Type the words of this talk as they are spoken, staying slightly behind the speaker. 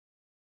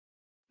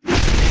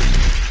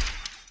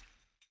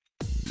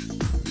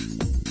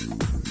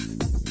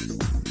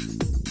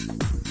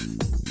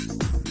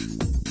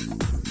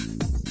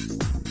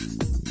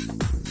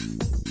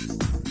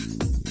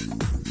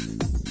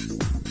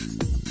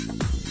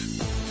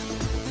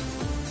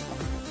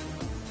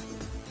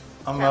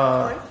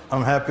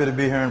I'm happy to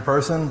be here in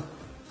person.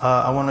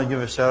 I want to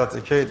give a shout out to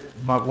Kate,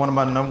 one of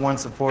my #1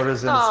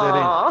 supporters in the city.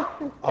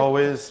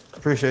 Always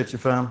appreciate you,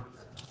 fam.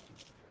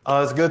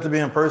 It's good to be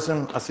in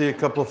person. I see a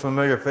couple of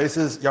familiar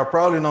faces. Y'all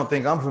probably don't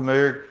think I'm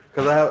familiar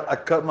because I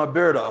cut my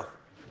beard off.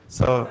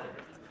 So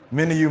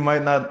many of you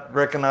might not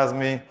recognize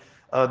me,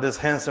 this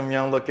handsome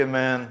young looking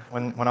man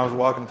when I was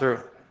walking through.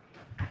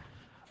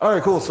 All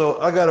right, cool. So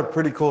I got a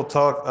pretty cool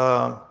talk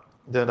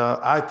that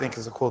I think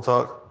is a cool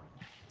talk.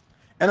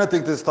 And I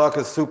think this talk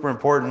is super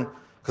important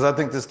because I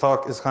think this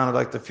talk is kind of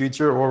like the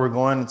future of where we're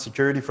going in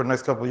security for the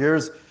next couple of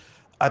years.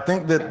 I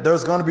think that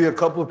there's going to be a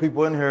couple of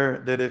people in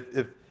here that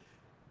if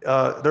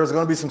there's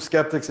going to be some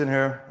skeptics in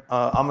here.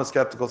 I'm a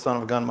skeptical son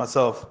of a gun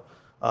myself,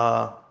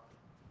 because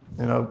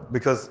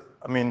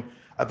I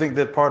think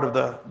that part of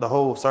the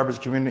whole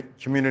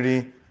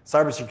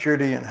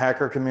cybersecurity and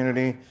hacker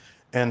community,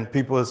 and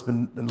people has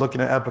been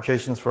looking at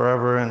applications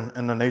forever,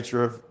 and the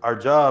nature of our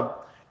job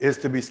is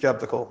to be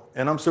skeptical,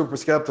 and I'm super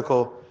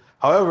skeptical.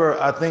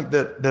 However, I think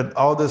that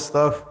all this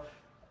stuff,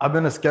 I've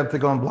been a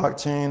skeptic on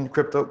blockchain,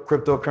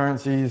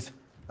 cryptocurrencies.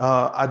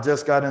 I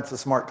just got into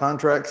smart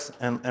contracts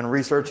and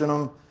researching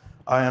them.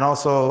 And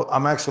also,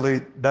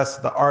 that's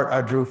the art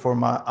I drew for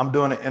I'm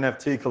doing an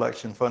NFT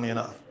collection, funny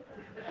enough.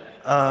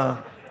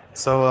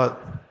 So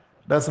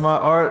that's my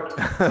art.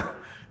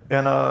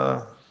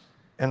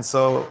 and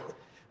so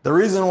the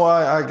reason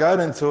why I got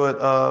into it,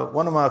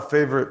 one of my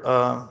favorite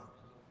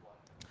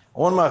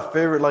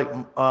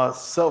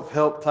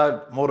self-help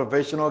type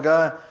motivational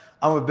guy.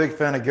 I'm a big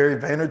fan of Gary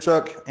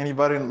Vaynerchuk.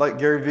 Anybody like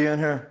Gary V in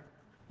here?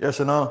 Yes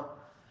or no? A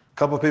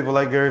couple of people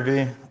like Gary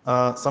V.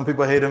 Some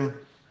people hate him.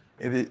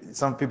 Maybe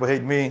some people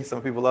hate me.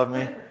 Some people love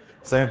me.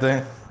 Same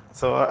thing.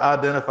 So I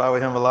identify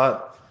with him a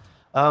lot.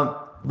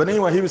 But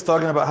anyway, he was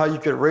talking about how you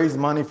could raise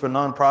money for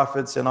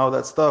nonprofits and all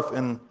that stuff,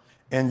 and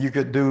you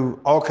could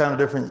do all kind of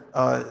different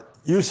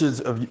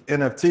uses of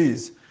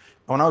NFTs.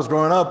 When I was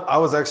growing up, I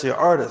was actually an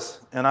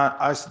artist, and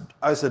I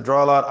used to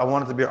draw a lot. I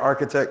wanted to be an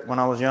architect when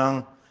I was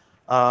young,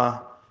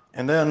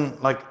 and then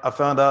I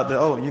found out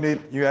that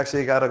you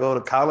actually got to go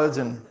to college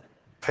and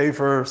pay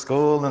for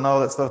school and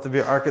all that stuff to be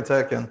an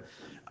architect, and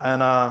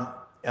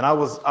I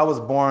was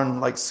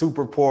born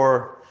super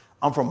poor.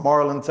 I'm from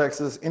Marlin,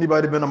 Texas.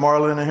 Anybody been to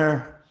Marlin in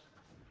here?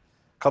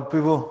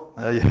 Couple people?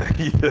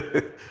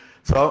 Yeah.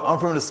 So I'm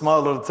from this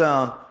small little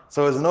town.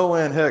 So there's no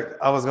way in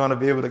heck I was going to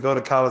be able to go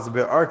to college to be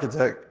an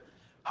architect.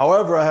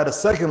 However, I had a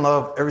second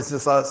love ever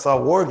since I saw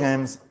war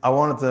games. I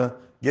wanted to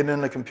get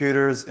into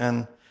computers,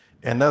 and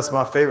that's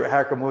my favorite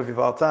hacker movie of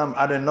all time.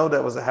 I didn't know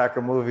that was a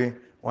hacker movie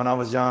when I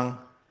was young,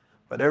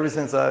 but ever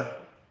since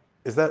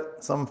is that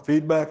some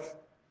feedback?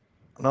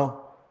 No?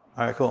 All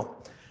right, cool.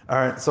 All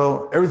right,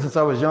 so ever since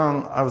I was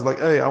young, I was like,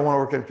 hey, I want to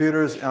work in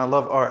computers, and I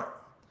love art.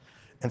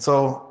 And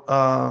so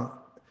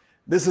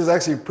this is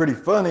actually pretty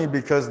funny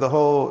because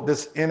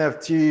this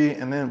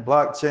NFT and then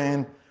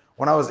blockchain.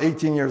 When I was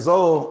 18 years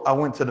old, I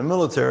went to the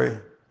military.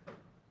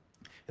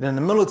 And in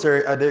the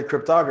military, I did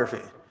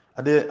cryptography.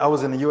 I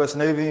was in the US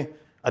Navy.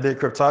 I did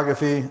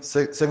cryptography,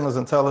 signals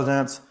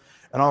intelligence,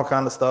 and all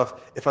kind of stuff.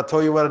 If I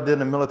told you what I did in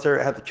the military,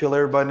 I had to kill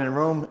everybody in the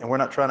room, and we're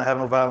not trying to have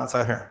no violence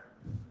out here.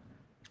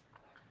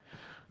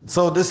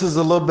 So this is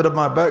a little bit of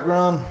my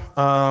background.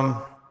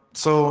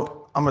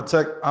 So I'm a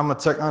tech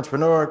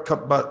entrepreneur.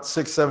 About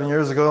 6-7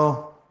 years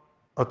ago,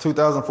 or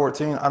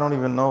 2014, I don't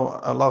even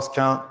know, I lost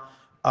count.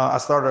 I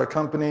started a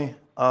company.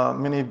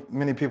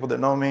 Many people that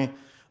know me.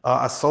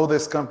 I sold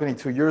this company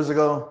 2 years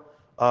ago,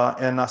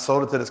 and I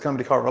sold it to this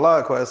company called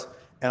ReliQuest,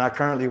 and I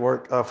currently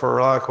work for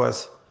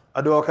ReliQuest.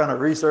 I do all kind of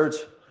research.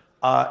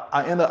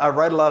 I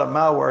write a lot of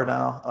malware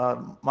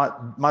now.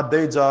 My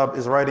day job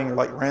is writing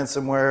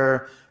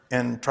ransomware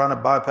and trying to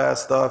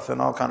bypass stuff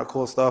and all kind of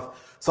cool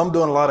stuff. So I'm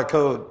doing a lot of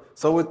code.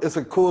 So it's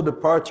a cool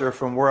departure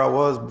from where I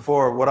was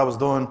before. What I was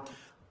doing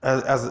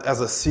as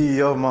a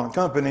CEO of my own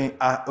company,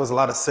 it was a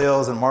lot of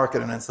sales and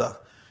marketing and stuff.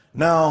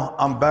 Now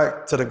I'm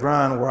back to the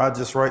grind where I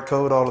just write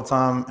code all the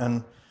time,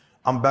 and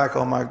I'm back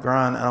on my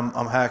grind, and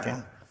I'm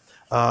hacking.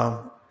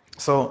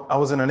 So I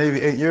was in the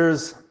Navy 8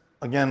 years.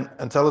 Again,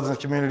 intelligence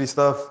community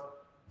stuff.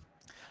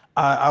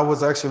 I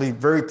was actually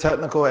very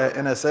technical at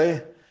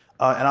NSA,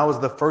 and I was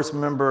the first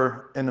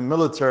member in the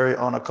military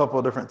on a couple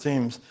of different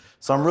teams.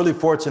 So I'm really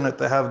fortunate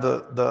to have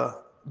the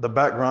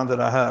background that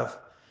I have.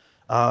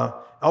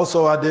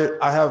 Also,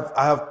 I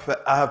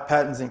have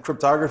patents in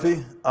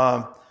cryptography.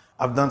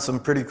 I've done some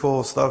pretty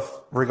cool stuff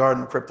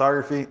regarding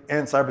cryptography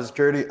and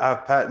cybersecurity. I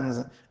have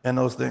patents in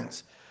those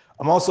things.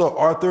 I'm also an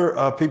author.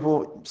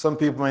 Some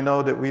people may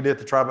know that we did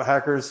the Tribe of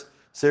Hackers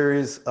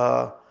series.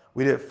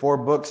 We did 4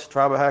 books,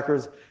 Tribe of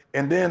Hackers.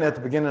 And then at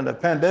the beginning of the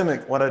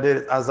pandemic, what I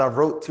did is I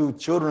wrote 2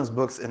 children's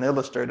books and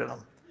illustrated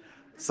them.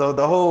 So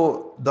the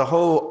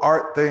whole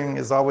art thing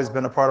has always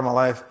been a part of my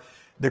life.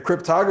 The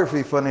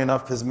cryptography, funny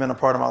enough, has been a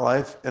part of my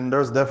life. And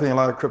there's definitely a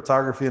lot of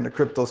cryptography in the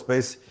crypto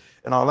space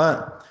and all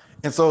that.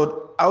 And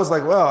so I was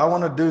like, well, I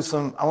want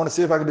to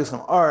see if I can do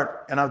some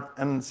art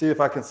and see if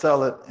I can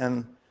sell it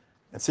and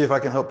see if I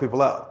can help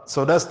people out.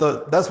 So that's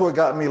what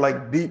got me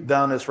deep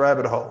down this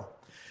rabbit hole.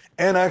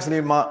 And actually,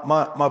 my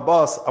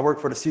boss, I work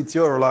for the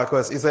CTO of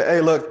ReliQuest. He said,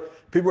 hey,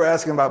 look, people are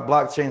asking about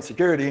blockchain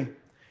security.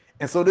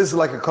 And so this is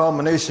like a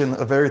culmination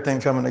of everything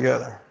coming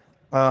together.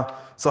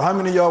 So how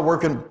many of y'all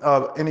working,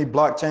 any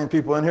blockchain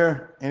people in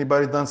here?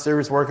 Anybody done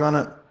serious work on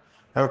it?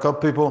 Have a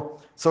couple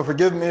people. So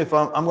forgive me if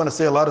I'm going to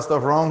say a lot of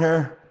stuff wrong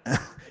here.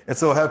 And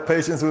so have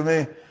patience with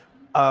me.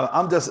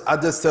 I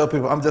just tell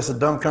people I'm just a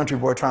dumb country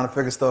boy trying to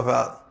figure stuff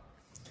out.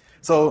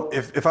 So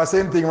if I say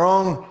anything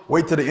wrong,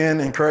 wait to the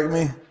end and correct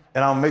me,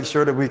 and I'll make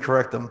sure that we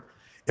correct them.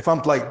 If I'm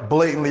like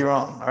blatantly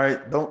wrong, all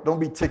right? Don't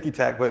be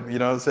ticky-tack with me, you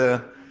know what I'm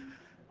saying?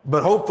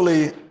 But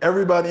hopefully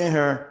everybody in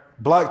here,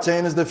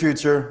 blockchain is the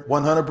future,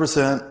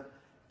 100%.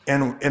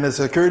 And as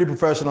security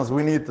professionals,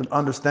 we need to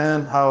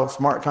understand how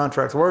smart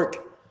contracts work.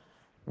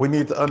 We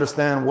need to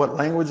understand what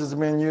languages are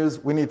being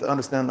used. We need to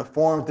understand the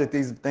forms that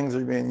these things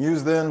are being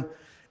used in.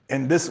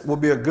 And this will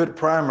be a good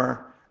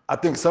primer. I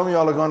think some of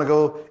y'all are going to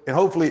go, and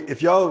hopefully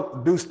if y'all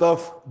do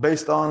stuff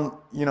based on,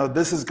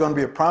 this is going to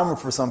be a primer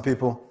for some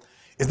people.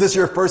 Is this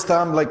your first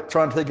time like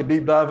trying to take a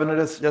deep dive into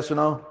this? Yes or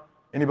no?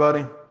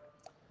 Anybody? You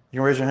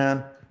can raise your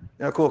hand.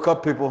 Yeah, cool, a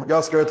couple people.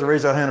 Y'all scared to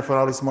raise your hand in front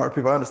of all these smart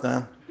people, I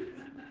understand.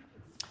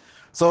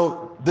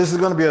 So this is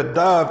going to be a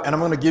dive, and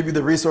I'm going to give you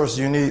the resources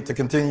you need to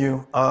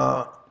continue.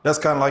 That's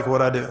kind of like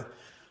what I do.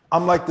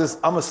 I'm like this,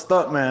 I'm a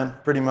stunt man,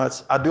 pretty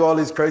much. I do all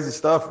these crazy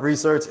stuff,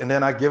 research, and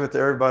then I give it to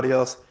everybody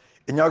else.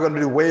 And y'all gonna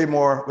do way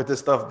more with this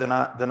stuff than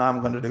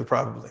I'm gonna do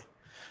probably.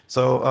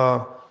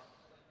 So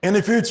in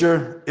the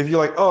future, if you're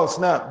like, oh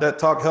snap, that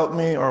talk helped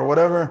me or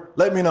whatever,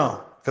 let me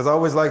know. Because I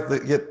always like to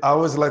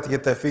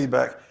get that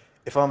feedback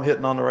if I'm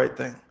hitting on the right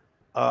thing.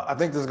 I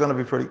think this is gonna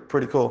be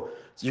pretty cool.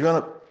 So you're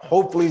gonna,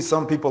 hopefully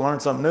some people learn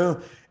something new.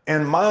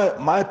 And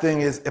my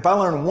thing is, if I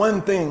learn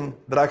one thing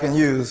that I can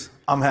use,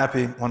 I'm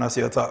happy when I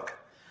see a talk.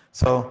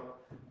 So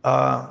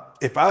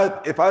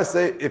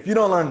if you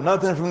don't learn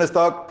nothing from this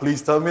talk,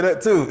 please tell me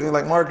that too. You're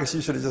like, Marcus, you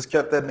should have just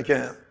kept that in the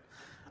can.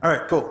 All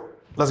right, cool.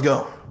 Let's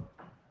go.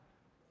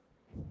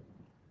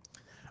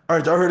 All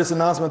right, y'all heard this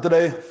announcement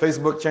today?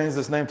 Facebook changed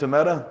its name to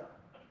Meta.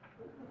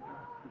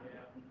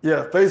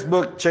 Yeah,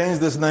 Facebook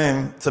changed its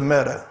name to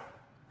Meta.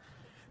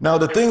 Now,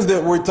 the things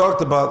that we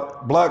talked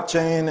about,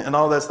 blockchain and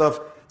all that stuff.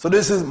 So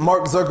this is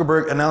Mark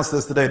Zuckerberg announced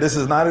this today. This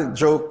is not a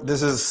joke.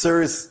 This is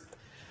serious.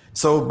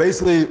 So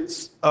basically,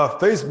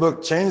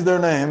 Facebook changed their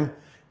name,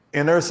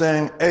 and they're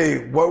saying,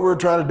 hey, what we're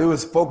trying to do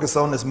is focus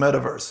on this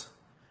metaverse.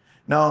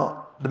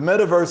 Now, the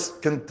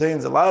metaverse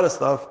contains a lot of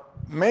stuff.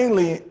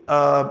 Mainly,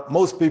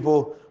 most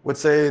people would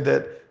say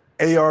that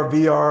AR,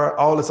 VR,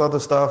 all this other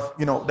stuff,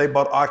 they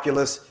bought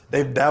Oculus,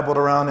 they've dabbled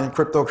around in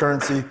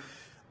cryptocurrency,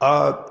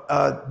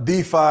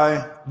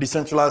 DeFi,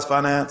 decentralized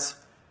finance,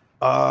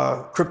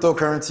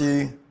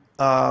 cryptocurrency,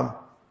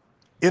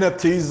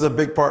 NFTs is a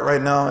big part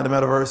right now in the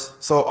metaverse.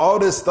 So all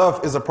this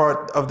stuff is a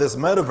part of this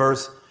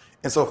metaverse.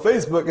 And so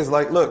Facebook is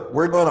like, look,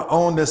 we're going to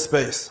own this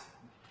space.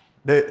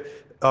 Mark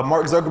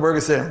Zuckerberg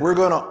is saying, we're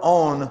going to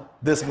own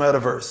this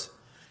metaverse.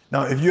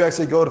 Now, if you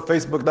actually go to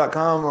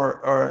facebook.com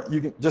or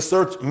you can just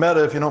search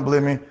Meta if you don't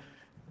believe me,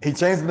 he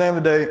changed the name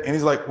today and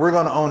he's like, we're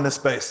going to own this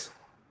space.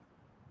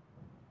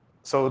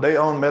 So they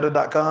own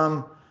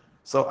meta.com.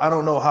 So I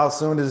don't know how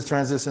soon this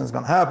transition is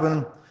going to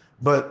happen.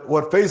 But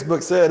what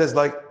Facebook said is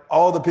like,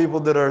 all the people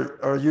that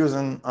are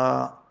using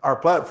our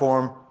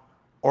platform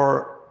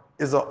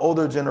is an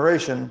older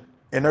generation,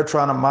 and they're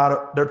trying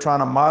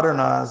to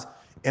modernize,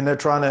 and they're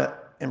trying to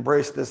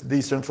embrace this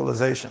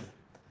decentralization.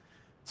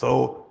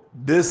 So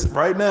this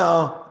right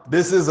now,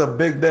 this is a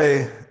big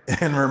day,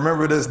 and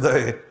remember this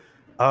day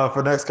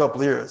for the next couple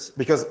of years,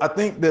 because I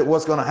think that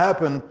what's going to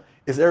happen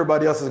is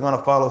everybody else is going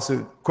to follow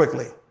suit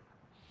quickly.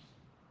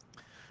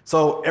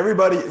 So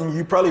everybody, and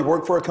you probably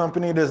work for a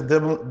company that's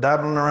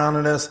dabbling around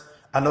in this.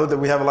 I know that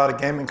we have a lot of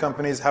gaming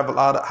companies, have a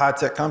lot of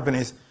high-tech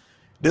companies.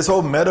 This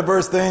whole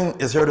metaverse thing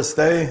is here to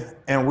stay,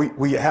 and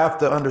we have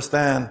to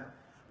understand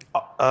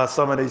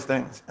some of these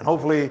things. And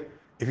hopefully,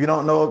 if you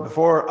don't know it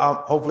before,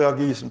 hopefully I'll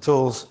give you some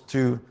tools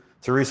to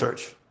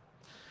research.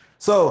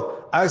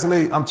 So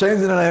actually, I'm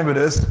changing the name of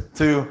this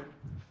to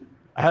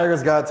A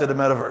Hacker's Guide to the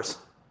Metaverse.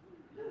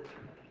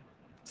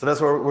 So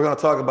that's where we're going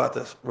to talk about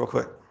this real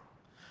quick.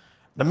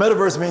 The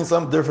metaverse means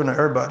something different to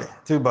everybody,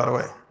 too, by the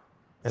way.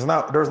 There's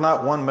not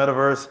one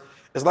metaverse.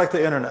 It's like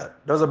the internet.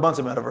 There's a bunch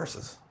of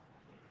metaverses.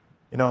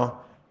 Here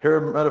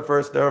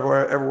metaverse, there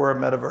everywhere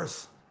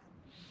metaverse.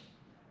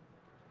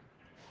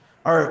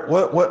 All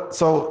right,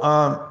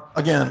 so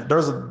again,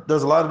 there's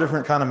a lot of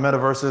different kind of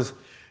metaverses.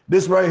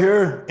 This right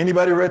here,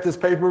 anybody read this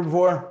paper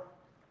before?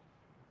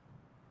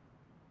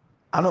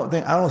 I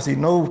don't see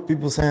no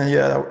people saying,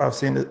 yeah, I've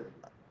seen it.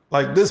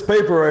 Like this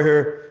paper right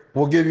here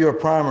will give you a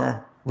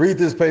primer. Read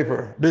this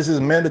paper. This is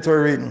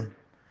mandatory reading.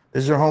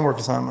 This is your homework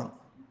assignment.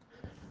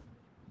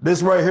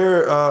 This right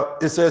here,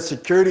 it says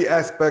security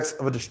aspects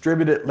of a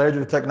distributed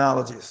ledger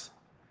technologies.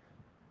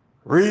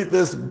 Read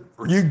this,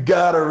 you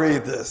gotta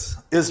read this.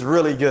 It's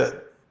really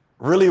good,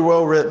 really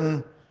well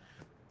written.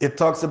 It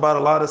talks about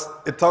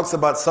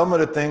some of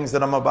the things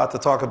that I'm about to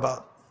talk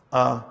about.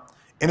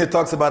 And it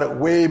talks about it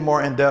way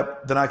more in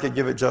depth than I could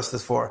give it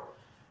justice for.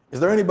 Is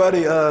there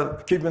anybody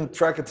keeping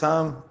track of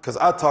time? Because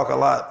I talk a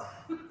lot.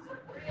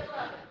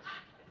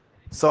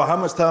 So how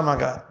much time I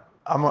got?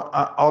 I'm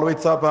all the way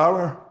to top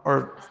hour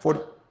or 40?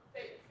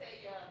 Say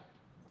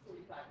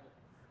 45 minutes.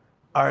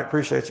 All right,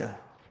 appreciate you.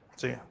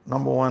 See, my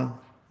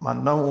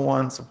number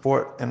one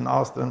support in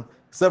Austin,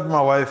 except for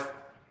my wife.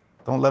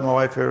 Don't let my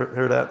wife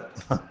hear that.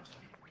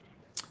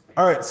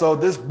 All right, so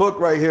this book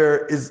right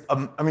here is,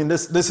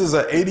 this is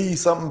an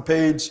 80-something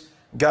page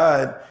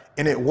guide,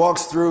 and it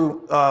walks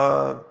through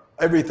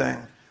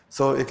everything.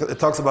 So it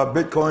talks about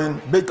Bitcoin.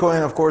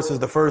 Bitcoin, of course,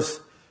 is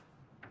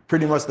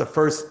pretty much the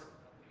first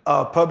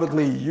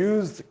publicly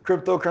used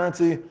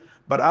cryptocurrency,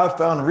 but I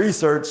found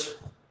research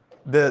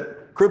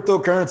that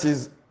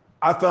cryptocurrencies,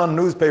 I found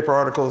newspaper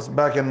articles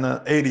back in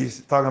the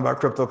 80s talking about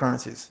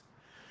cryptocurrencies.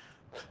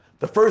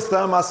 The first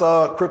time I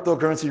saw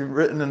cryptocurrency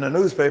written in a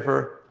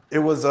newspaper, it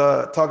was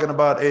talking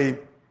about they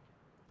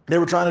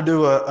were trying to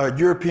do a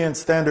European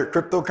standard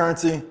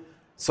cryptocurrency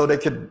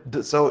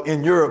so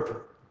in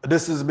Europe,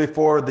 this is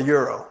before the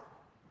euro.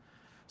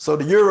 So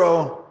the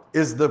euro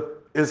is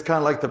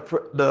kind of like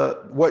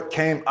what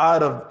came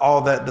out of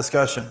all that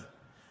discussion,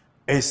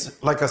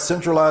 like a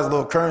centralized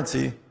little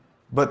currency,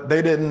 but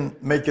they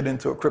didn't make it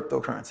into a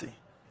cryptocurrency.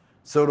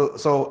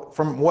 So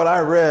from what I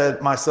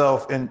read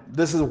myself, and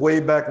this is way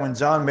back when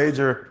John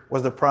Major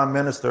was the prime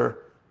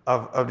minister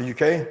of the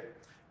UK,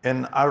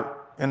 and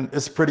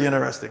it's pretty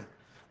interesting.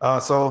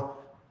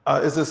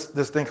 It's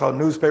this thing called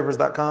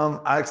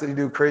newspapers.com. I actually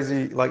do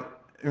crazy,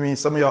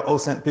 some of y'all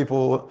OSINT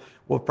people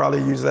will probably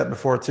use that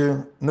before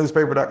too.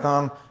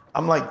 Newspaper.com.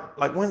 I'm like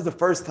when's the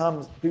first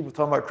time people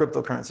talking about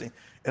cryptocurrency?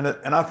 And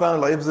I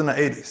found it was in the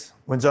 80s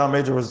when John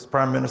Major was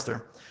prime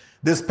minister.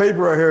 This paper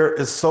right here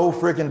is so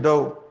freaking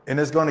dope, and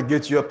it's going to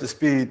get you up to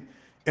speed,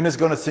 and it's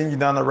going to send you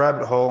down the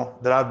rabbit hole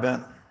that I've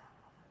been.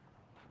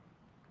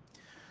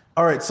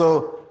 All right,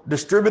 so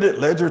distributed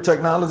ledger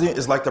technology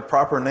is like the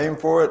proper name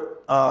for it.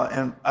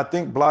 And I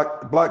think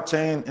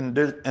blockchain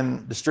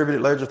and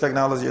distributed ledger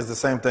technology is the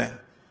same thing.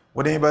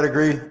 Would anybody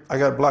agree? I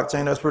got a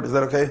blockchain expert. Is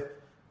that okay?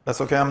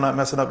 That's okay. I'm not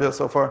messing up yet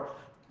so far.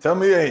 Tell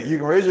me, hey, you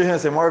can raise your hand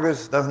and say,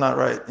 Marcus, that's not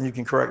right. And you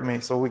can correct me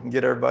so we can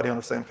get everybody on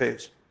the same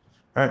page.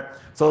 All right.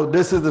 So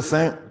this is the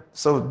same.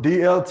 So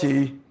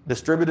DLT,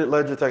 distributed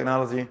ledger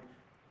technology.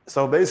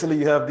 So basically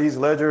you have these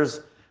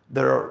ledgers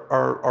that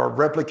are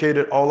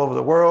replicated all over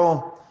the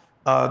world.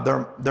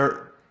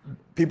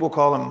 People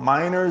call them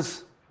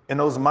miners. And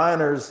those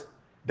miners,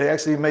 they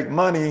actually make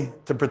money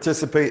to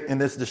participate in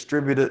this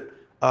distributed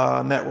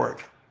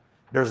network.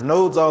 There's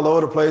nodes all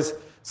over the place.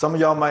 Some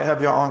of y'all might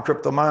have your own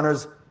crypto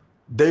miners.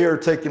 They are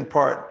taking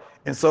part.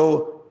 And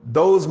so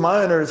those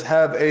miners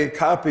have a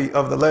copy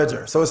of the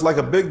ledger. So it's like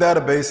a big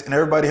database and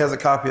everybody has a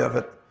copy of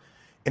it.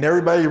 And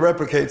everybody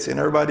replicates and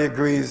everybody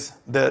agrees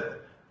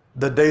that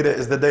the data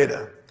is the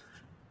data.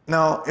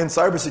 Now in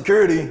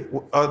cybersecurity,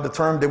 the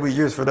term that we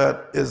use for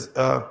that is,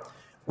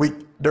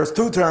 there's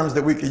two terms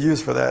that we could use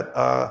for that.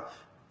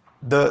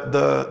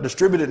 The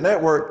distributed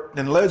network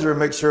and ledger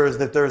makes sure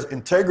that there's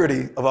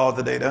integrity of all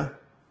the data,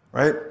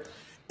 right?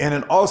 And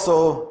it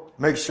also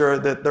makes sure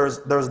that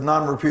there's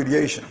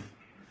non-repudiation.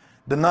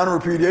 The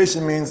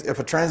non-repudiation means if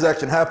a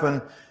transaction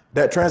happened,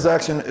 that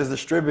transaction is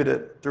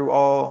distributed through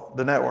all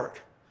the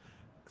network.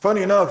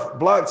 Funny enough,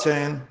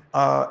 blockchain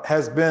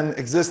has been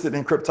existed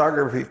in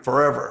cryptography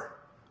forever.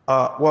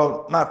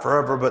 Well, not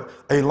forever, but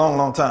a long,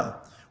 long time.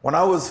 When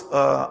I was,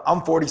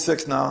 I'm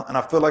 46 now, and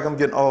I feel like I'm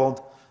getting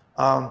old.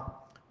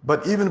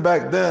 But even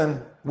back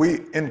then,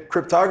 in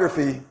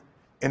cryptography,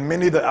 in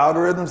many of the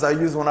algorithms I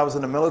used when I was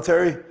in the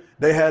military,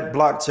 they had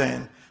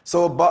blockchain.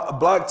 So a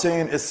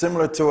blockchain is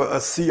similar to a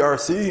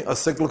CRC, a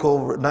cyclical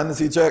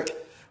redundancy check,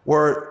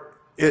 where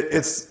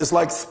it's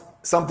like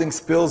something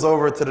spills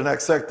over to the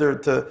next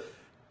sector.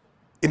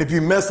 And if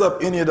you mess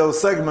up any of those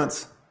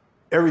segments,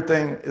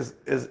 everything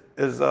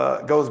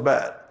goes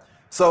bad.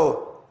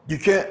 So you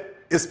can't.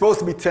 It's supposed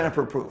to be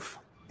tamper-proof,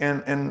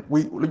 and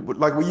we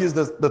use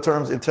the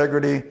terms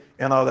integrity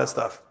and all that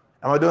stuff.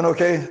 Am I doing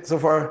okay so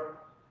far,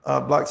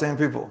 blockchain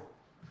people?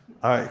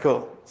 All right,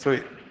 cool,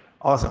 sweet,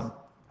 awesome.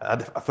 I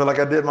feel like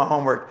I did my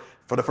homework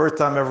for the first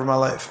time ever in my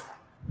life.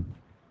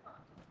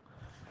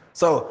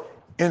 So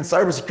in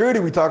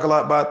cybersecurity, we talk a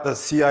lot about the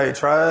CIA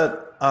triad.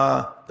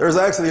 There's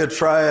actually a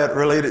triad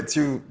related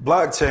to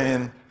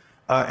blockchain,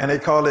 and they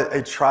call it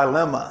a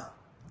trilemma.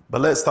 But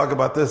let's talk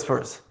about this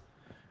first.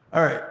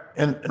 All right.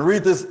 And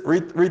read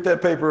that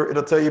paper.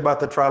 It'll tell you about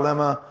the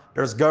trilemma.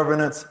 There's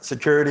governance,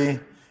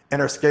 security,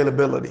 and there's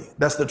scalability.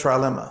 That's the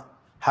trilemma.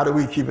 How do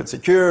we keep it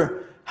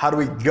secure? How do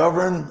we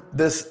govern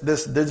this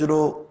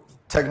digital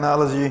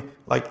technology?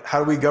 Like, how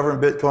do we govern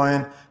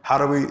Bitcoin? How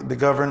do we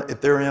govern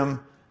Ethereum?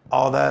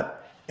 All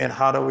that. And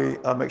how do we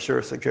make sure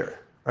it's secure,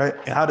 right?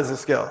 And how does it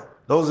scale?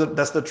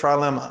 That's the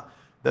trilemma.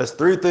 There's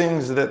three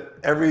things that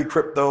every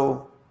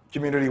crypto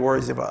community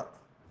worries about.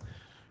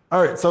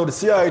 All right, so the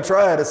CIA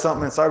triad is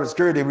something in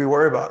cybersecurity we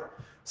worry about.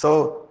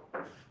 So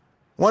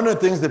one of the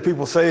things that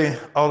people say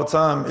all the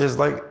time is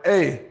like,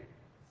 hey,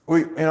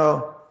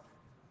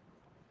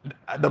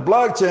 The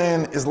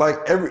blockchain is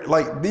like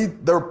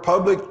they're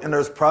public and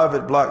there's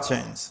private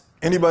blockchains.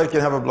 Anybody can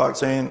have a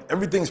blockchain.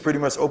 Everything's pretty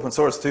much open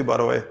source too, by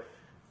the way.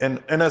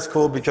 And that's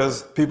cool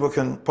because people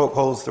can poke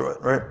holes through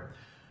it, right?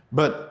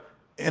 But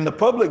in the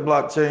public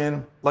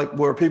blockchain, like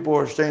where people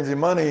are exchanging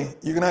money,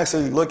 you can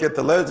actually look at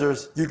the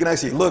ledgers. You can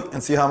actually look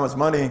and see how much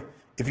money,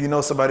 if you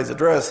know somebody's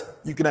address,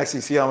 you can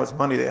actually see how much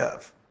money they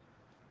have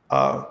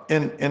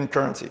in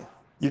currency.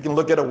 You can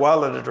look at a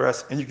wallet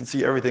address and you can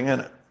see everything in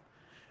it.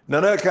 Now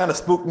that kind of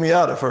spooked me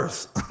out at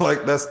first.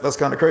 Like that's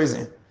kind of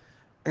crazy.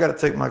 I got to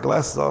take my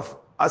glasses off.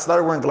 I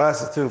started wearing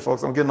glasses too,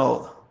 folks. I'm getting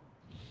old.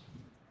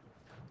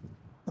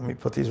 Let me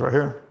put these right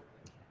here.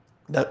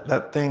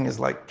 That thing is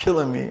like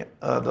killing me,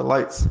 the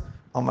lights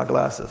on my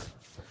glasses.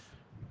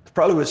 It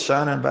probably was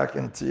shining back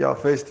into y'all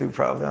face too,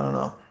 probably, I don't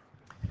know.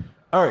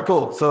 All right,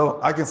 cool. So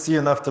I can see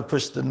enough to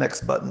push the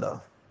next button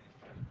though.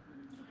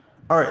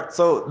 All right,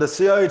 so the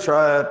CIA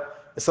triad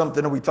is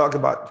something that we talk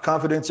about,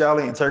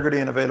 confidentiality, integrity,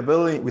 and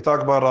availability. We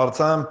talk about it all the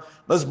time.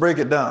 Let's break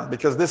it down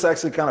because this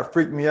actually kind of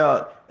freaked me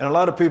out. And a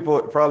lot of people,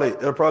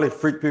 it'll probably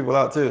freak people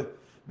out too.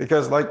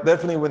 Because like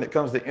definitely when it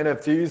comes to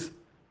NFTs,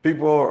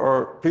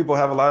 people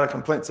have a lot of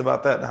complaints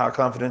about that and how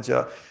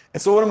confidential.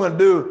 And so what I'm gonna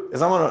do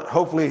is I'm gonna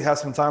hopefully have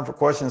some time for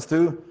questions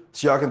too,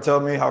 so y'all can tell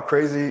me how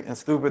crazy and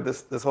stupid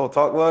this whole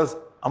talk was.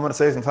 I'm gonna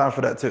save some time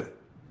for that too.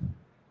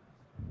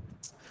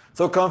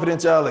 So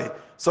confidentiality.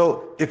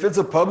 So if it's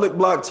a public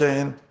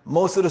blockchain,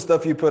 most of the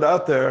stuff you put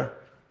out there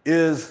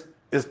is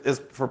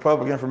for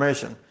public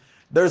information.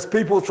 There's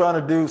people trying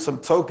to do some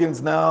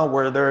tokens now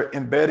where they're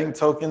embedding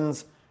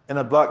tokens in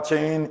a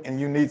blockchain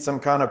and you need some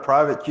kind of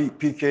private key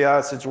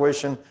PKI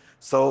situation.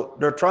 So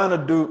they're trying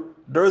to do,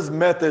 there's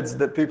methods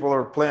that people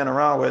are playing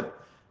around with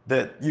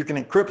that you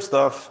can encrypt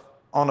stuff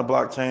on the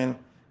blockchain.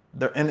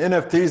 In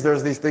NFTs,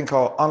 there's these thing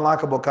called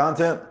unlockable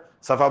content.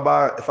 So if I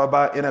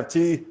buy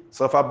NFT,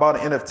 so if I bought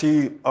an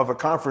NFT of a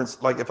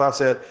conference, like if I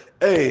said,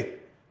 hey,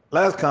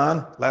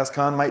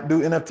 LASCON might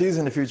do NFTs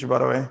in the future, by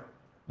the way.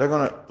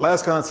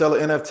 LASCON sell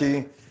an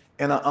NFT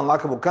and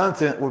unlockable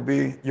content would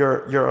be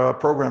your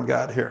program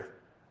guide here,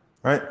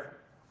 right?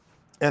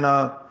 And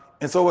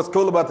so what's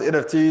cool about the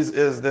NFTs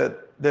is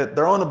that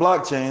they're on the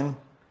blockchain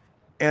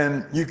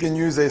and you can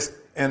use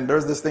and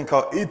there's this thing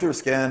called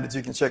Etherscan that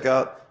you can check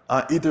out.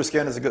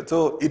 Etherscan is a good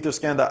tool.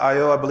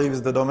 Etherscan.io, I believe,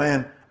 is the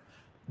domain.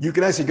 You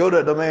can actually go to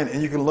that domain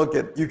and you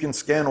can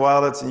scan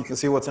wallets and you can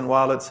see what's in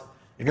wallets.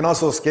 You can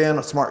also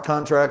scan smart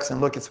contracts and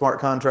look at smart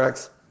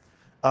contracts.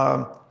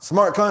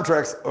 Smart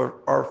contracts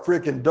are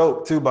freaking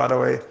dope too, by the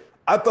way.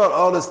 I thought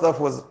all this stuff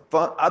was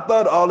fun. I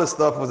thought all this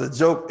stuff was a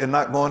joke and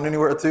not going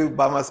anywhere too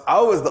by myself.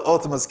 I was the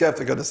ultimate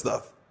skeptic of this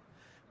stuff.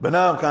 But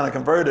now I'm kind of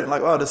converted and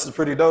like, oh, this is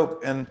pretty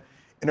dope. And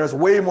there's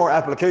way more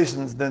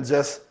applications than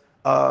just,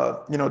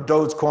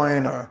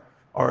 Dogecoin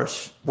or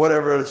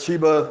whatever,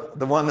 Shiba,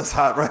 the one that's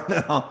hot right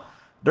now.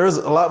 There's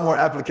a lot more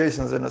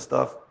applications in this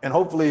stuff. And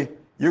hopefully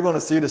you're going to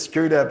see the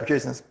security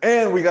applications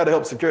and we got to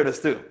help secure this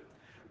too.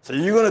 So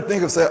you're going to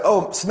think of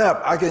oh,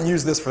 snap, I can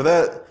use this for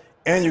that.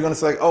 And you're going to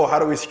say, oh, how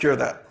do we secure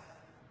that?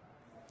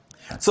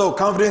 So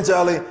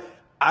confidentiality,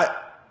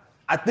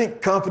 I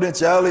think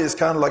confidentiality is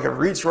kind of like a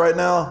reach right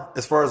now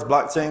as far as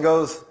blockchain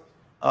goes.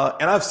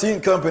 And I've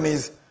seen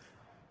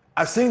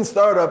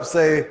startups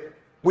say,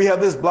 we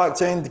have this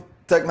blockchain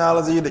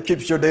technology that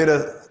keeps your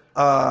data,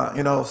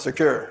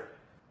 secure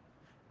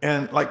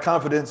and like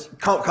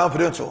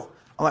confidential.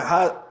 I'm like,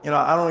 how,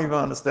 I don't even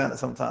understand it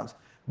sometimes.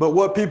 But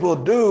what people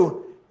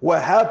do,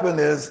 what happened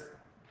is,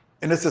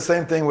 and it's the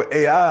same thing with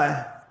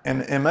AI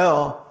and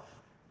ML,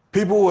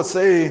 people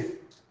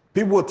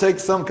will take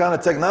some kind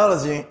of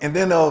technology and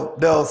then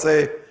they'll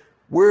say,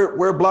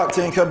 we're a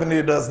blockchain company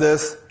that does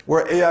this,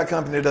 we're an AI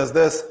company that does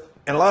this,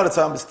 and a lot of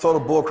times it's total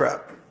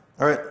bullcrap,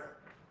 all right?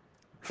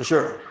 For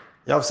sure.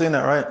 Y'all have seen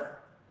that, right?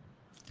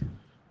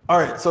 All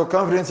right, so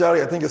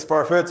confidentiality I think is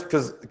far-fetched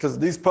because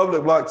these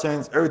public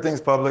blockchains, everything's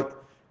public,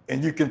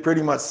 and you can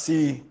pretty much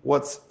see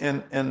what's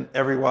in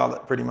every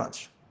wallet, pretty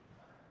much.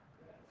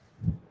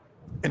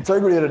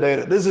 Integrity of the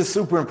data. This is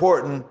super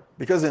important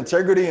because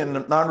integrity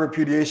and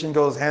non-repudiation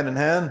goes hand in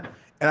hand.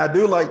 And I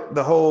do like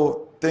the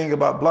whole thing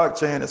about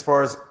blockchain as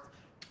far as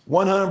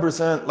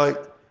 100%, like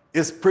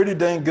it's pretty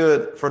dang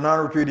good for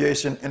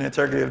non-repudiation and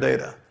integrity of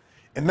data.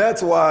 And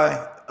that's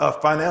why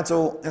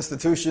financial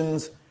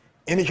institutions,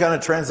 any kind of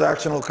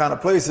transactional kind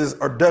of places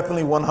are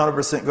definitely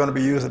 100% going to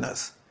be using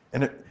this.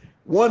 And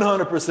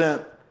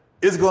 100%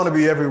 is going to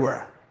be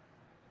everywhere.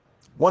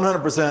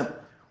 100%,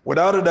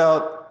 without a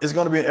doubt, it's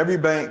going to be in every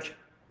bank.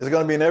 It's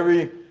going to be in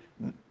every,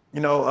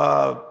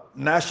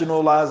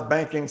 nationalized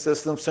banking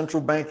system,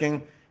 central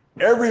banking.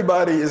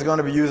 Everybody is going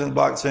to be using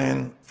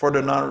blockchain for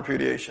their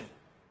non-repudiation.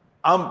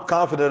 I'm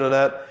confident of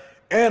that.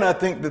 And I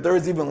think that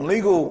there's going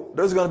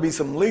to be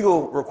some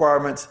legal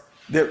requirements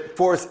that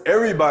force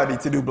everybody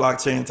to do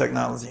blockchain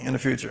technology in the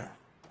future.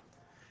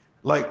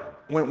 Like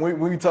when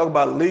we talk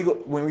about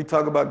when we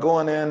talk about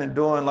going in and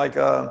doing like,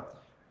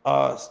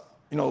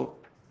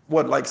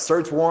 like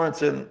search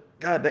warrants and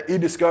the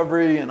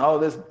e-discovery and all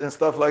this and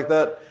stuff like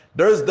that,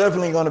 there's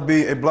definitely going to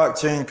be a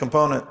blockchain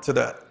component to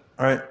that.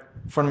 all right,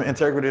 from the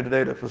integrity of the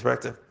data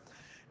perspective.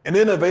 And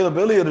then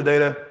availability of the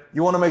data,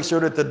 you want to make sure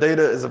that the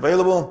data is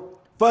available.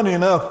 Funny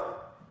enough,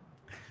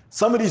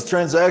 some of these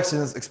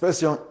transactions,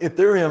 especially on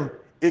Ethereum,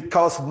 it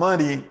costs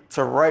money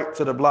to write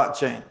to the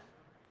blockchain.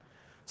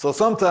 So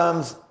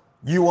sometimes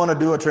you want to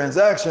do a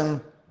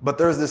transaction, but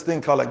there's this thing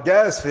called a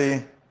gas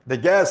fee. The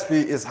gas fee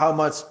is how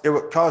much it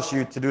would cost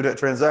you to do that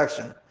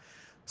transaction.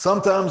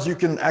 Sometimes you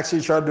can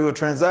actually try to do a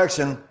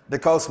transaction that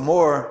costs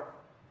more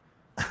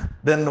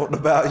than the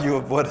value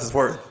of what it's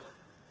worth.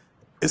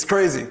 It's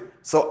crazy.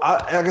 So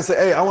I can say,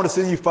 hey, I want to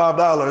send you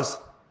 $5,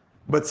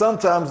 but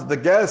sometimes the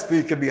gas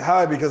fee could be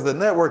high because the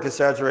network is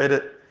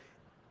saturated.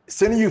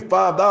 Sending you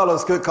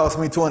 $5 could cost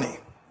me 20.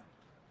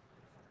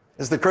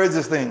 It's the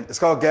craziest thing. It's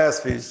called gas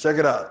fees. Check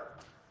it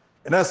out.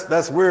 And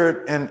that's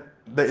weird. And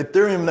the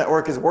Ethereum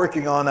network is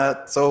working on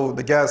that, so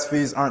the gas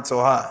fees aren't so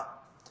high.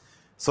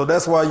 So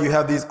that's why you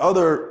have these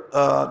other.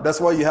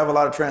 That's why you have a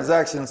lot of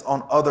transactions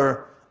on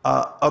other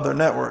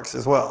networks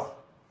as well.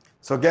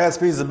 So gas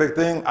fees is a big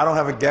thing. I don't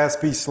have a gas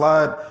fee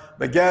slide,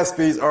 but gas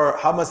fees are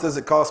how much does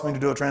it cost me to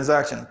do a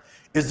transaction?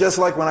 It's just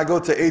like when I go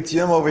to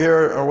ATM over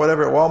here or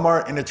whatever at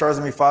Walmart and they're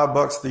charging me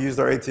 $5 to use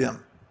their ATM.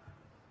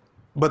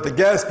 But the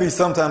gas fee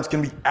sometimes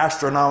can be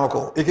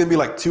astronomical. It can be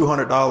like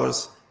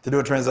 $200 to do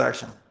a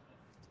transaction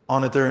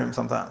on Ethereum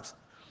sometimes,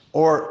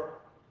 or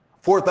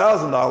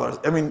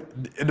 $4,000. I mean,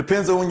 it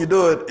depends on when you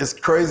do it. It's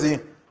crazy,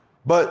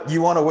 but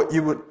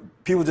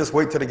people just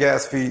wait till the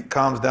gas fee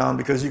calms down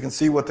because you can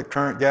see what the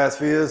current gas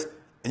fee is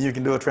and you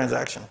can do a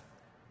transaction.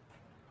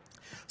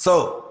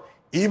 So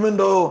even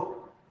though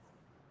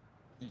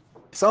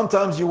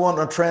sometimes you want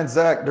to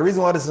transact, the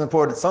reason why this is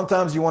important,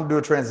 sometimes you want to do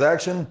a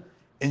transaction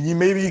and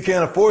maybe you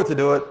can't afford to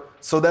do it.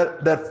 So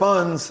that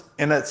funds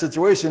in that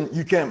situation,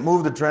 you can't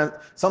move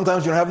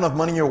sometimes you don't have enough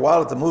money in your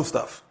wallet to move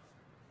stuff.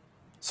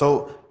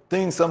 So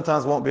things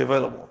sometimes won't be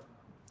available.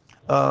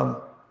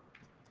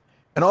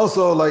 And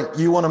also, like,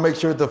 you want to make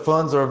sure the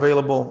funds are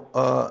available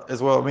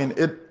as well. I mean,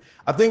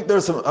 I think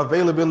there's some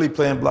availability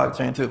play in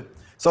blockchain too.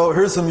 So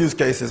here's some use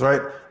cases,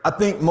 right? I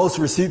think most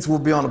receipts will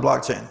be on the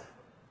blockchain.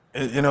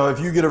 You know, if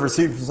you get a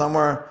receipt from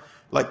somewhere,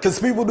 like, because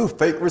people do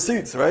fake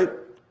receipts, right?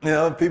 You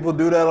know, people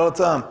do that all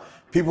the time.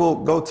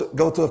 People go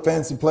to a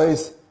fancy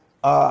place,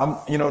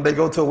 you know, they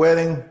go to a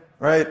wedding,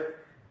 right?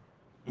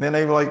 And then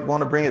they like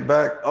want to bring it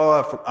back.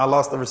 Oh, I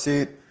lost the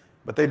receipt,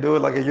 but they do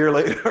it like a year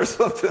later or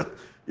something.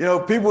 You know,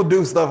 people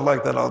do stuff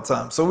like that all the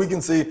time. So we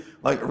can see,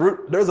 like,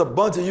 there's a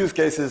bunch of use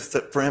cases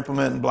for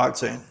implementing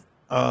blockchain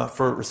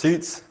for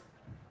receipts.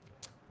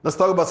 Let's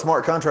talk about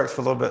smart contracts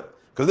for a little bit,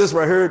 because this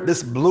right here,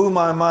 this blew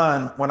my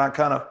mind when I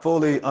kind of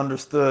fully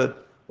understood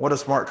what a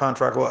smart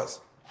contract was,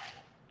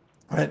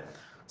 right?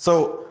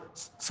 So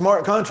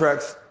smart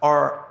contracts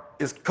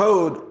is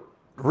code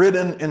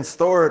written and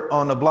stored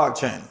on the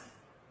blockchain.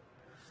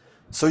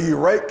 So you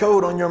write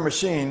code on your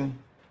machine,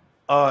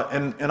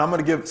 and I'm going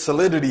to give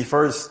Solidity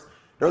first.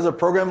 There's a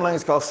programming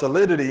language called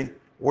Solidity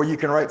where you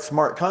can write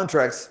smart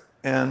contracts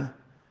in,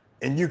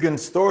 and you can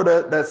store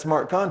that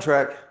smart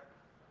contract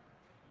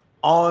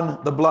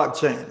on the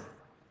blockchain,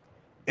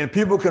 and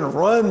people can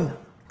run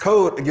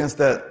code against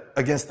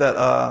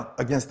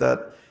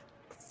that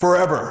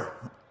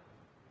forever.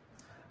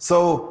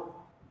 So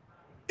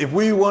if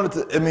we wanted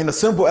to, I mean, a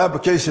simple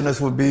application this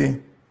would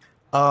be,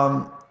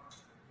 I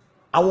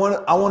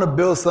want to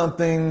build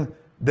something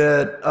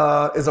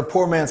that is a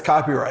poor man's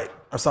copyright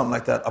or something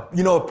like that.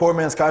 You know, a poor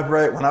man's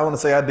copyright, when I want to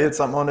say I did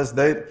something on this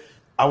date,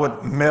 I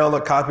would mail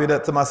a copy of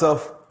that to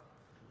myself,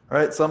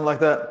 right? Something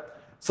like that.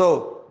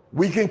 So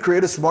we can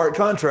create a smart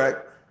contract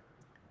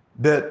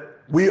that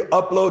we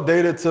upload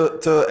data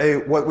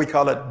to what we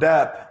call a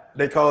DApp.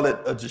 They call it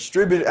a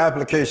distributed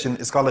application.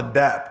 It's called a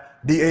DApp,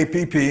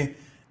 D-A-P-P.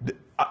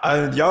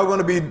 Y'all going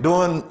to be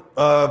doing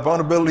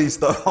vulnerability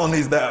stuff on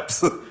these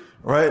dApps,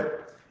 right?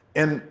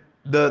 And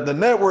the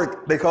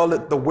network, they call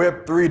it the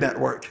Web3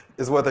 network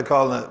is what they're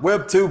calling it.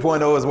 Web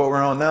 2.0 is what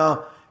we're on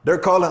now. They're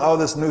calling all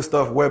this new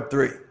stuff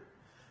Web3.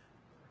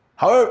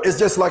 However, it's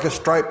just like a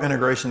Stripe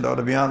integration, though,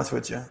 to be honest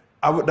with you.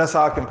 That's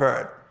how I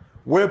compare it.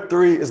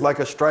 Web3 is like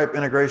a Stripe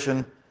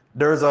integration.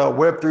 There's a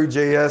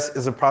Web3.js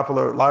is a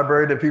popular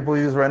library that people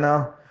use right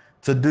now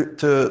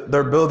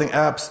they're building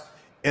apps.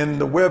 And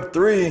the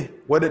Web3,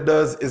 what it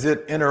does is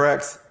it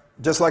interacts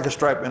just like a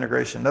Stripe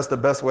integration. That's the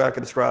best way I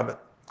could describe it.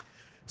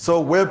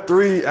 So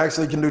Web3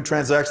 actually can do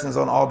transactions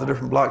on all the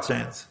different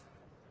blockchains.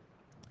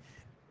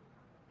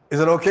 Is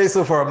it okay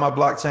so far, my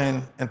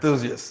blockchain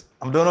enthusiasts?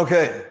 I'm doing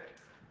okay.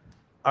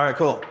 All right,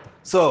 cool.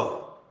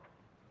 So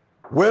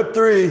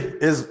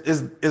Web3 is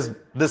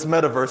this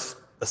metaverse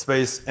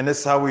space, and this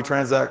is how we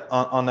transact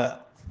on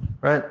that,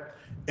 right?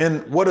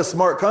 And what a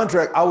smart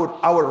contract, I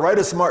would write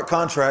a smart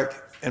contract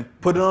and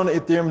put it on the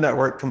Ethereum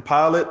network,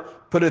 compile it,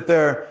 put it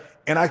there,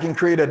 and I can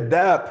create a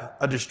DApp,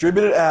 a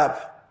distributed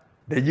app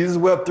that uses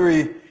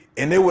Web3,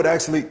 and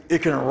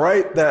it can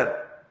write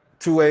that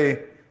to a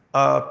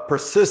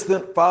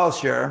persistent file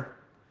share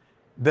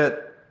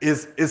that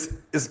is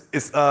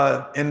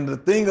and the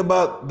thing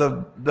about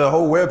the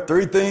whole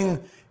Web3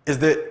 thing is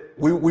that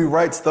we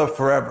write stuff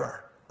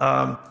forever.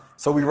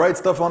 So we write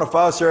stuff on a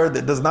file share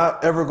that does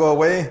not ever go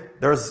away.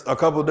 There's a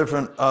couple of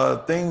different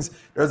things.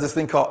 There's this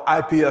thing called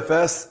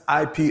IPFS.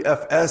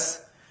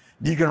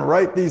 You can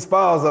write these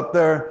files up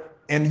there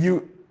and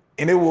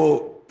it will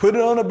put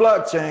it on a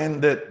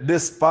blockchain that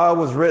this file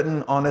was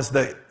written on this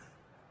date.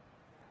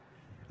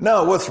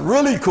 Now, what's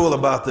really cool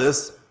about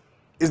this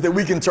is that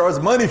we can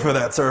charge money for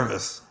that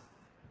service,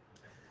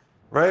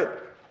 right?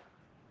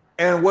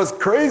 And what's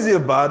crazy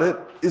about it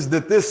is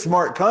that this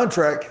smart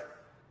contract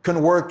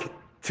can work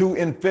to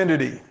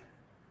infinity.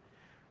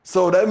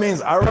 So that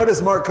means I write a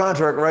smart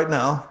contract right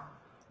now,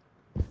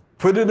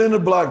 put it in the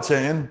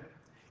blockchain,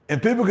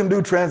 and people can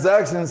do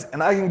transactions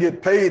and I can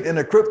get paid in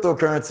a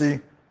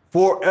cryptocurrency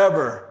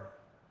forever.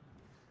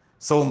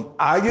 So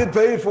I get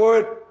paid for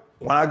it.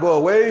 When I go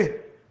away,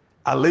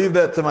 I leave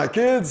that to my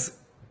kids.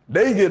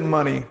 They get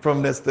money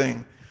from this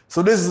thing.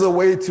 So this is a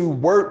way to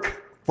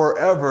work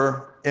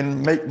forever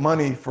and make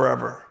money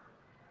forever.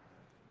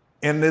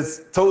 And it's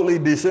totally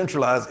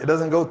decentralized. It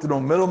doesn't go through no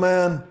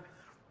middleman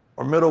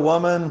or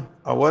middlewoman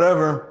or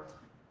whatever.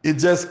 It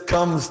just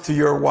comes to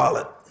your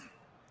wallet.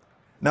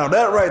 Now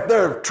that right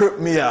there tripped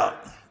me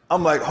out.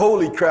 I'm like,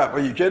 holy crap, are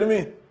you kidding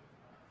me?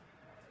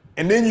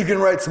 And then you can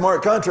write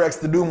smart contracts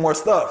to do more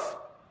stuff.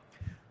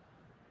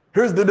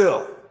 Here's the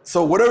deal.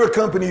 So whatever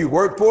company you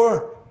work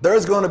for,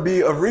 there's going to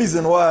be a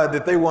reason why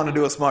that they want to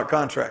do a smart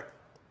contract.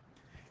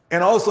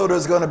 And also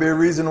there's going to be a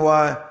reason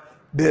why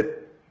that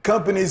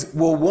companies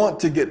will want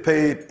to get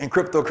paid in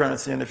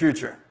cryptocurrency in the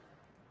future.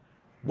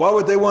 Why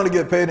would they want to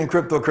get paid in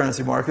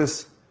cryptocurrency,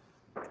 Marcus?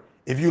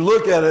 If you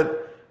look at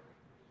it,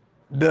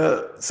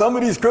 some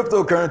of these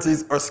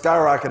cryptocurrencies are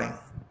skyrocketing.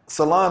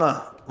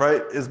 Solana,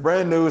 right, is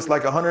brand new. It's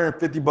like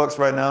 $150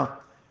 right now.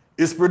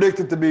 It's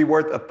predicted to be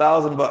worth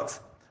 $1,000.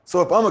 So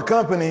if I'm a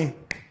company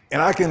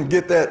and I can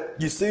get that,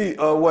 you see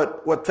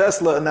what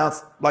Tesla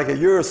announced like a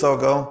year or so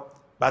ago.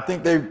 I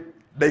think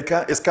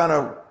it's kind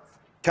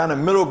of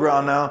middle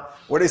ground now,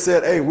 where they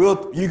said, hey,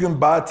 you can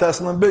buy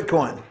Tesla and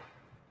Bitcoin.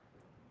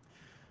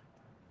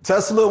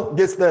 Tesla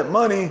gets that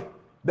money,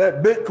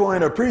 that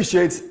Bitcoin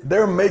appreciates,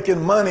 they're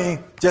making money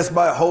just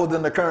by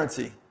holding the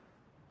currency.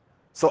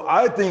 So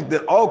I think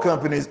that all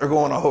companies are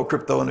going to hold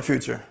crypto in the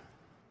future.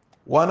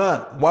 Why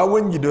not? Why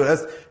wouldn't you do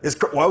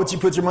it? Why would you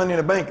put your money in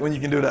a bank when you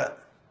can do that?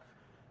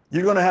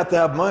 You're going to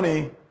have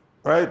money,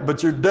 right?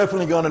 But you're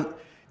definitely going to,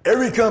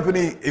 every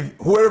company,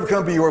 whoever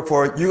company you work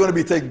for, you're going to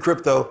be taking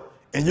crypto,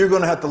 and you're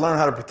going to have to learn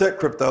how to protect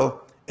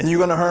crypto, and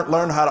you're going to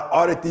learn how to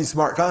audit these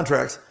smart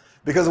contracts.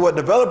 Because what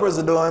developers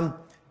are doing,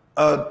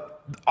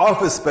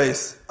 Office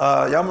Space,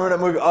 y'all remember that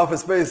movie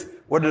Office Space,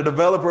 where the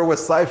developer was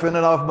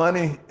siphoning off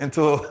money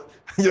until,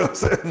 you know what I'm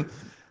saying?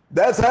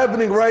 That's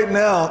happening right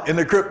now in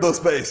the crypto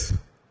space.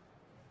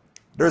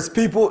 There's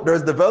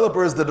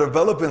developers that are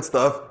developing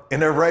stuff, and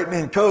they're writing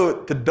in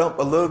code to dump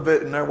a little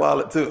bit in their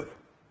wallet too.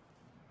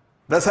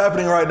 That's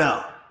happening right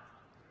now.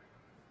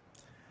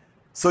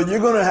 So you're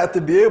going to have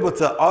to be able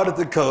to audit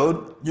the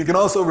code. You can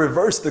also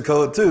reverse the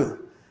code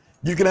too.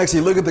 You can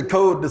actually look at the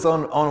code that's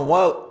on a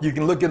wallet. You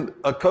can look at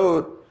a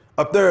code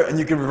up there and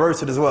you can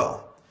reverse it as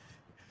well.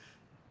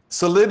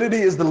 Solidity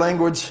is the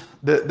language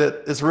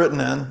that it's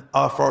written in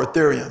for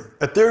Ethereum.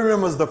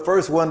 Ethereum was the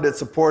first one that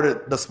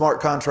supported the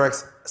smart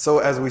contracts, so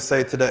as we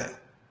say today.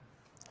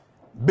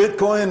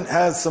 Bitcoin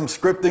has some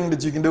scripting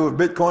that you can do with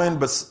Bitcoin,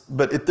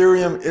 but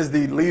Ethereum is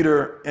the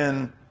leader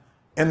and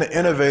the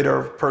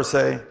innovator per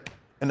se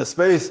in the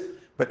space.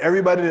 But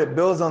everybody that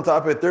builds on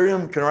top of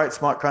Ethereum can write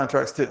smart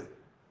contracts too.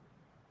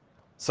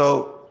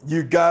 So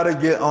you gotta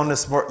get on this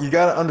smart, you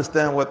gotta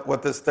understand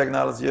what this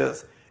technology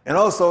is. And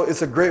also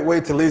it's a great way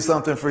to leave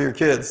something for your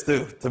kids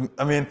too.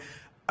 I mean,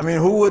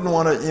 who wouldn't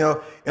want to, you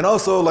know, and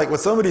also like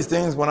with some of these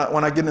things, when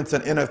I get into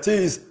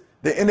NFTs,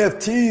 the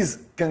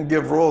NFTs can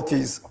give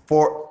royalties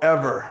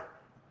forever.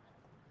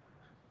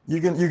 You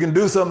can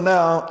do something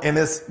now and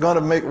it's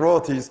gonna make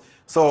royalties.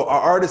 So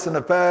our artists in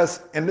the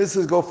past, and this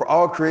is go for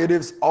all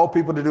creatives, all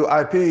people that do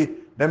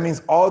IP, that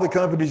means all the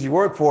companies you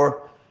work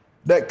for,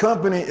 that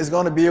company is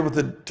going to be able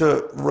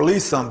to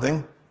release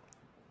something,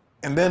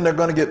 and then they're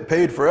going to get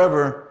paid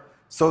forever.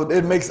 So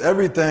it makes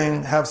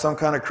everything have some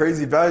kind of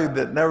crazy value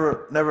that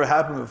never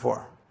happened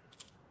before.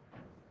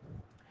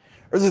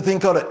 There's a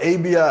thing called an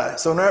ABI.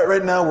 So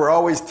right now we're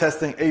always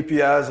testing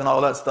APIs and all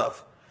that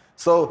stuff.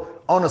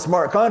 So on a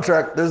smart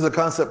contract, there's a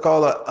concept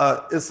called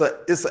it's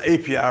an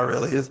API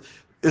really.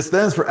 It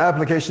stands for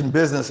Application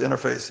Business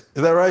Interface.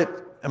 Is that right?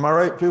 Am I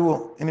right,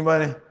 people?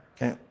 Anybody?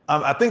 Okay.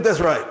 I think that's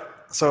right.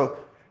 So,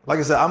 like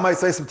I said, I might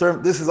say some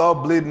terms. This is all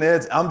bleeding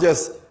edge. I'm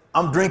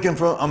drinking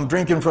from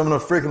the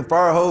freaking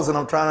fire hose, and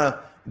I'm trying to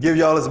give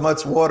y'all as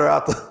much water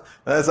out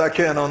as I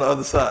can on the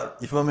other side.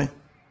 You feel me?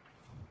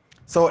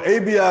 So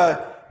ABI,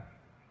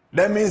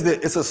 that means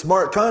that it's a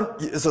smart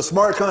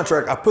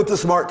contract. I put the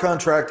smart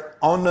contract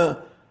on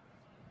the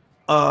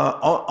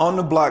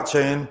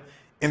blockchain.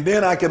 And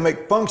then I can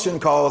make function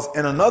calls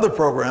in another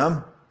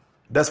program.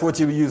 That's what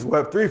you would use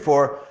Web3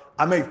 for.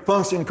 I make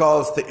function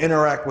calls to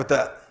interact with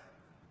that.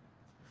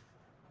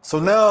 So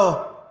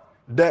now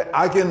that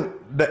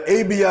the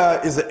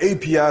ABI is an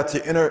API to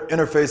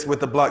interface with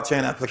the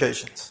blockchain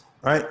applications,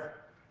 right?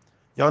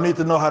 Y'all need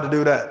to know how to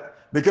do that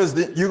because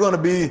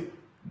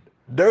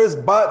there's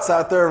bots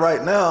out there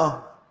right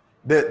now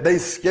that they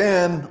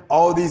scan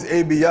all these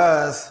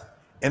ABIs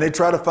and they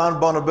try to find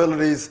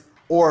vulnerabilities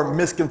or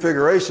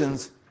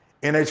misconfigurations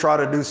and they try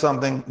to do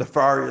something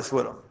nefarious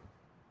with them.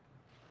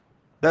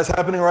 That's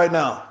happening right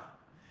now.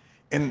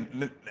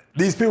 And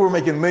these people are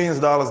making millions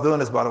of dollars doing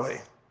this, by the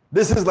way.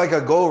 This is like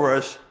a gold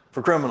rush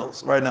for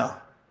criminals right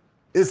now.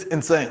 It's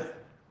insane.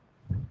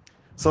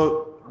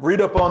 So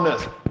read up on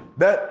this.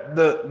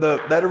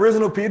 That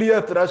original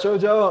PDF that I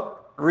showed y'all,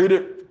 read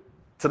it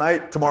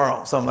tonight,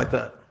 tomorrow, something like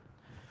that.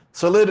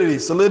 Solidity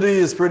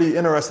is pretty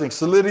interesting.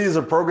 Solidity is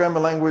a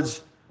programming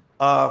language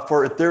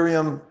for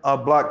Ethereum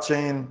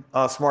blockchain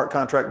smart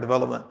contract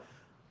development.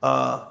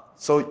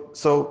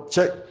 So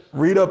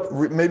read up,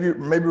 maybe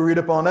read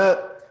up on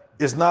that.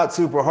 It's not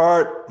super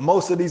hard.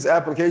 Most of these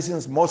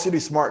applications, most of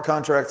these smart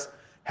contracts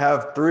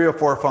have 3 or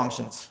 4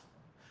 functions.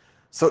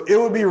 So it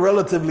would be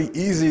relatively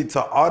easy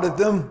to audit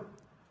them,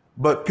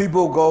 but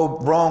people go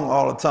wrong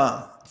all the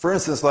time. For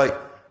instance, like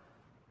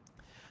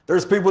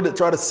there's people that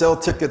try to sell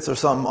tickets or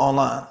something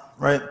online,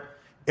 right?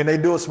 And they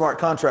do a smart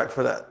contract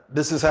for that.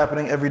 This is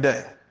happening every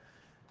day.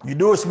 You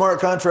do a smart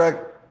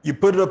contract, you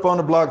put it up on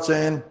the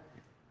blockchain,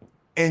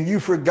 and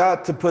you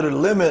forgot to put a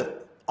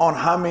limit on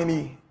how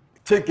many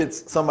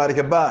tickets somebody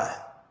could buy.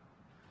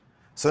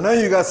 So now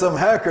you got some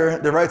hacker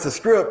that writes a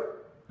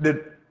script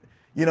that,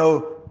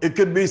 it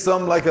could be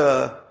something like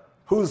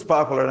who's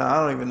popular now?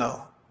 I don't even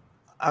know.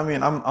 I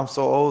mean, I'm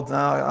so old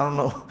now, I don't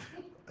know.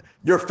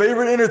 Your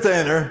favorite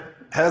entertainer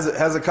has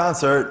a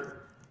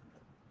concert,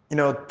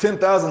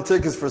 10,000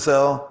 tickets for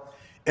sale,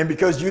 and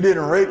because you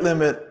didn't rate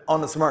limit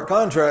on the smart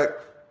contract,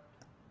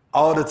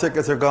 all the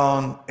tickets are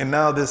gone, and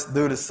now this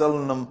dude is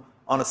selling them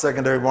on a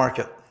secondary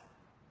market.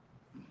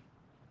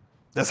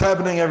 That's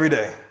happening every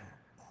day.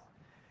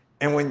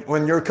 And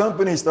when your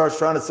company starts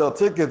trying to sell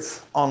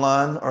tickets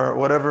online or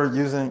whatever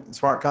using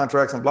smart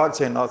contracts and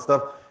blockchain and all that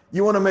stuff,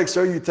 you want to make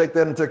sure you take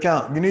that into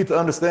account. You need to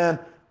understand,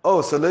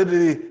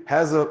 Solidity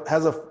has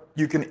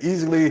you can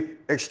easily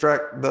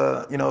extract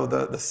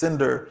the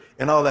sender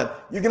and all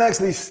that. You can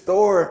actually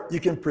you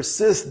can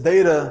persist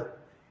data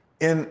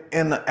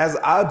as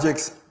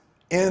objects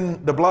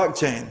in the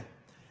blockchain.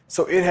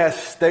 So it has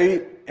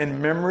state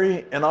and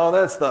memory and all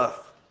that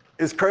stuff.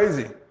 It's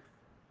crazy.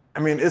 I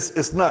mean,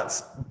 it's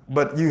nuts,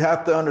 but you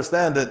have to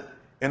understand it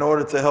in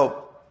order to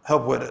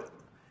help with it.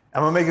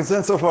 Am I making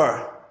sense so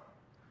far?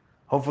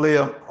 Hopefully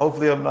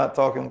I'm not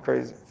talking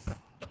crazy.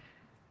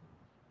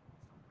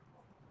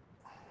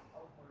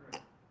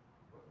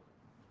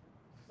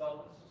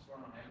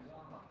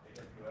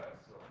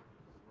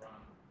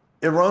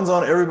 It runs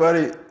on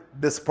everybody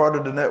that's part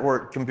of the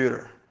network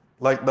computer.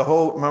 Like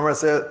remember I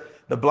said,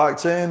 the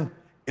blockchain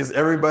is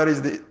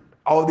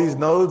all these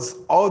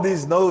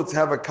nodes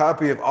have a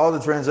copy of all the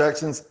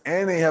transactions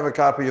and they have a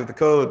copy of the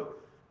code,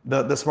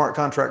 the smart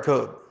contract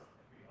code.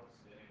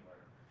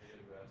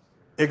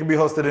 It can be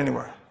hosted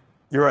anywhere.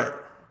 You're right.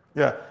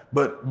 Yeah.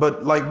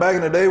 But like back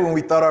in the day when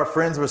we thought our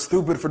friends were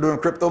stupid for doing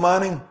crypto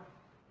mining,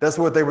 that's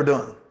what they were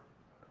doing.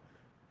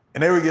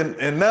 And they were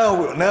and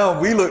now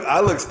I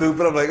look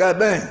stupid. I'm like, God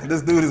dang,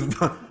 this dude is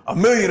a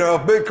millionaire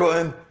off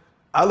Bitcoin.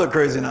 I look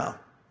crazy now.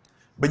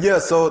 But yeah,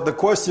 so the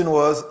question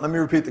was, let me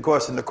repeat the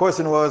question. The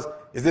question was,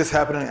 is this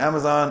happening in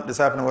Amazon? This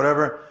happening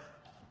whatever?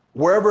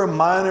 Wherever a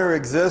miner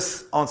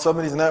exists on some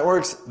of these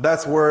networks,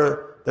 that's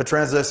where the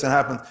transaction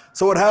happens.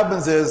 So what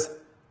happens is,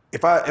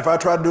 if I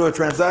try to do a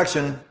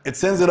transaction, it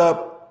sends it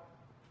up,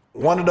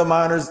 one of the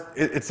miners,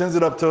 it sends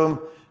it up to them.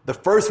 The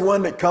first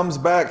one that comes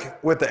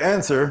back with the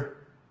answer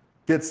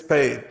gets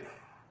paid,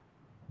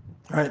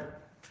 right?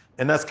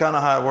 And that's kind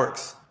of how it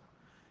works.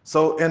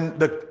 So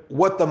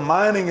what the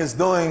mining is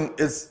doing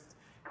is,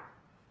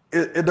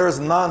 there's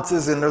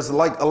nonsense and there's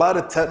like a lot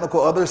of technical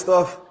other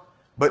stuff,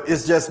 but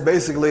it's just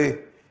basically,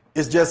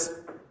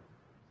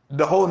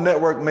 the whole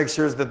network makes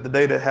sure that the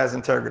data has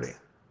integrity.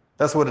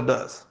 That's what it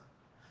does.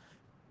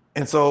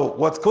 And so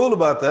what's cool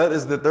about that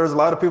is that there's a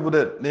lot of people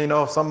that,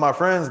 some of my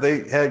friends,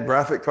 they had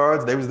graphic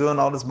cards, they was doing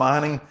all this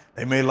mining,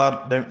 they're making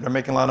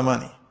a lot of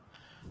money.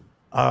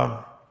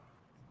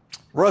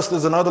 Rust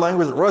is another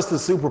language. Rust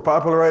is super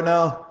popular right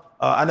now.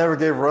 I never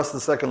gave Rust a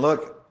second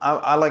look.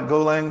 I like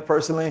Golang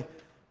personally.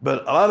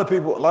 But a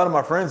lot of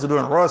my friends are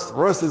doing Rust.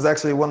 Rust is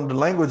actually one of the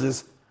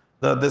languages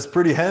that's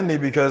pretty handy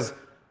because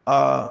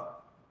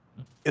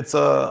it's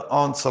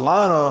on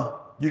Solana,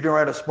 you can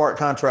write a smart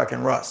contract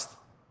in Rust.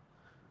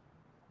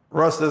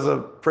 Rust is a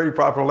pretty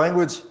popular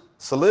language.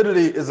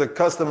 Solidity is a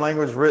custom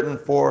language written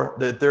for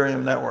the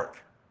Ethereum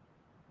network.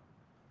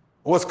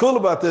 What's cool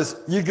about this,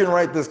 you can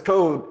write this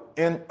code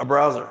in a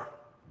browser.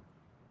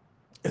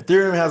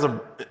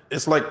 Ethereum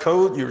it's like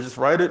code, you just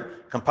write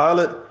it, compile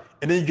it,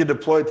 and then you can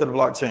deploy it to the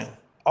blockchain.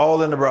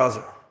 All in the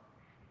browser.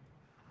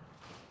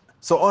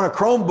 So on a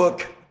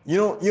Chromebook,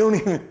 you don't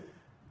even,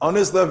 on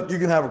this stuff, you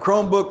can have a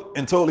Chromebook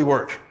and totally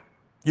work.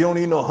 You don't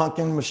need no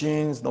hunking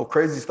machines, no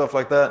crazy stuff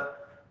like that.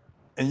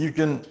 And you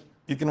can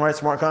you can write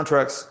smart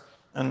contracts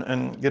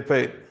and get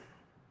paid.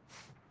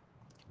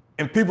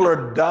 And people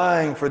are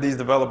dying for these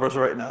developers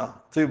right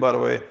now, too, by the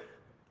way.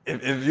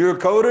 If you're a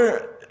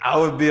coder, I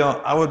would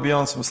be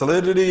on some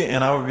Solidity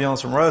and I would be on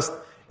some Rust,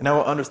 and I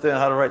would understand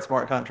how to write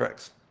smart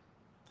contracts.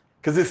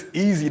 Because it's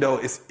easy though,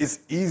 it's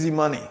easy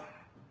money.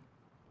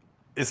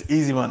 It's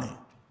easy money.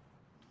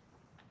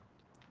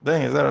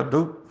 Dang, is that a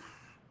dupe?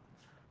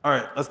 All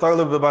right, let's talk a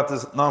little bit about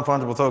this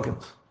non-fungible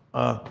tokens.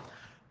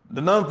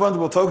 The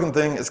non-fungible token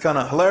thing is kind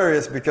of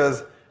hilarious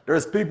because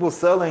there's people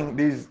selling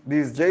these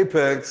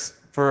JPEGs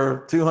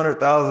for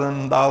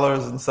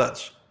 $200,000 and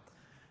such.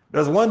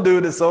 There's one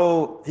dude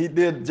that he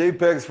did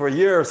JPEGs for a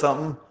year or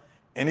something,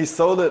 and he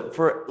sold it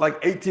for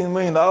like $18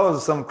 million or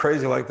something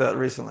crazy like that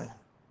recently.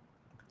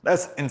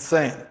 That's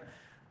insane.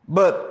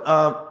 But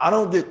I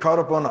don't get caught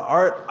up on the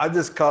art. I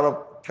just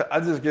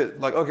get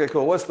like, okay,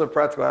 cool. What's the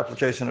practical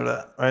application of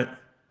that, right?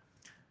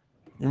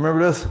 You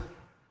remember this?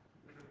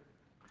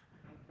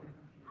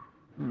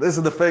 This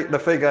is the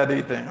fake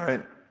ID thing,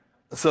 right?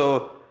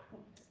 So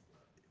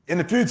in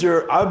the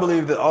future, I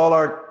believe that all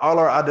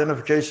our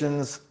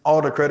identifications,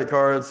 all the credit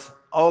cards,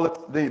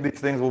 all these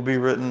things will be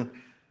written.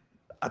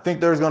 I think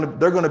they're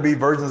going to be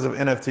versions of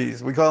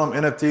NFTs. We call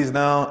them NFTs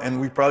now, and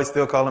we probably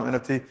still call them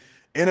NFT.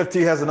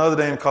 NFT has another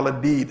name called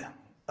a deed.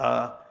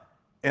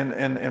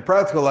 In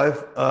practical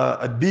life,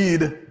 a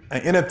deed,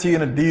 an NFT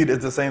and a deed is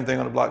the same thing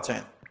on the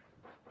blockchain.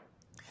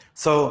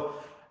 So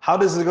how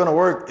this is going to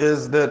work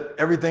is that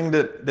everything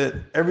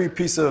that every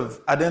piece of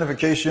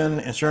identification,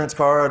 insurance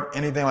card,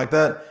 anything like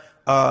that,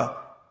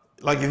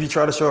 like if you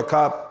try to show a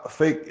cop a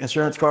fake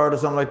insurance card or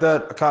something like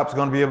that, a cop's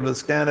going to be able to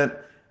scan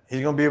it.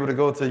 He's going to be able to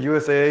go to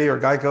USAA or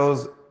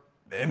Geico's,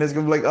 and it's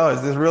going to be like, oh,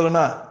 is this real or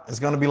not? It's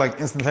going to be like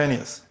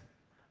instantaneous.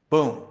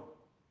 Boom.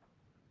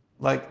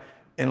 He's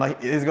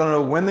gonna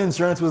know when the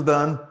insurance was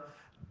done.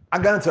 I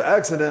got into an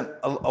accident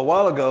a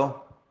while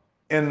ago,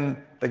 and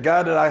the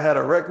guy that I had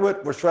a wreck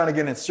with was trying to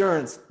get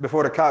insurance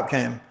before the cop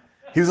came.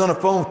 He was on the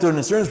phone to an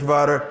insurance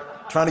provider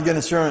trying to get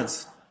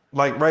insurance,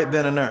 like right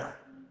then and there.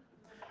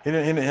 He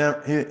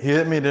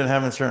hit me, didn't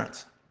have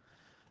insurance.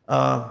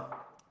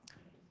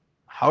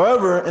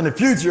 However, in the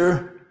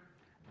future,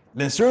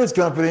 the insurance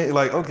company,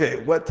 like,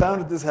 okay, what time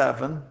did this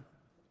happen?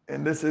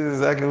 And this is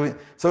exactly what,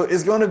 so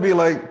it's going to be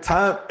like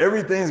time,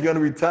 everything's going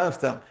to be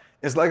timestamped.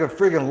 It's like a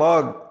freaking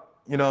log,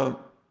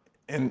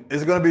 and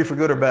it's going to be for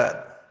good or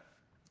bad.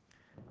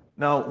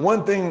 Now,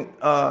 one thing,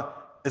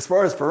 as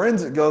far as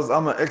forensic goes,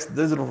 I'm an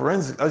ex-digital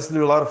forensic. I used to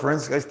do a lot of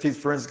forensics. I used to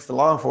teach forensics to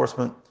law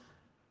enforcement.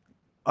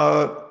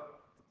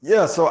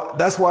 Yeah, so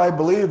that's why I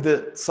believe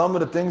that some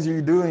of the things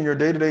you do in your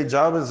day-to-day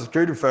job as a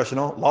security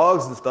professional,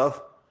 logs and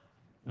stuff,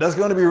 that's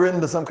going to be written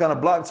to some kind of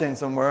blockchain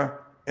somewhere.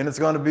 And it's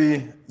going to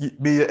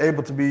be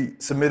able to be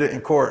submitted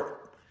in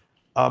court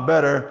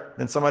better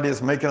than somebody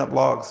that's making up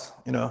logs,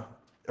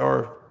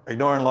 or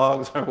ignoring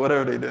logs or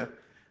whatever they do.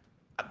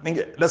 I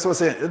think that's what I'm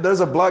saying. There's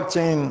a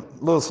blockchain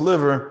little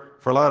sliver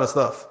for a lot of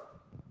stuff.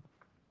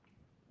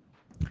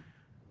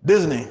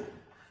 Disney,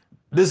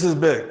 this is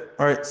big,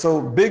 all right? So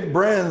big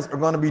brands are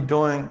going to be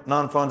doing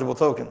non-fungible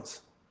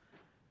tokens.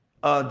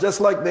 Just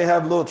like they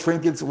have little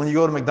trinkets when you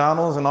go to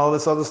McDonald's and all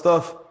this other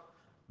stuff.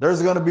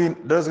 There's gonna be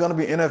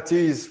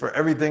NFTs for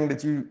everything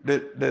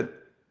that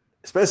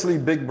especially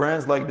big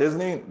brands like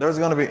Disney. There's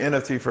gonna be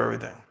NFT for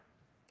everything.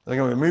 There's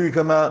gonna be a movie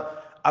come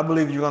out. I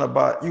believe you're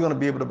gonna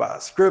be able to buy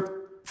a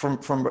script from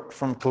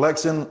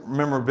collection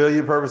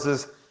memorabilia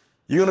purposes.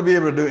 You're gonna be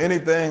able to do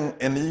anything,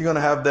 and you're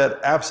gonna have that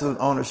absolute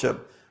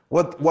ownership.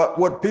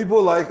 What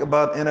people like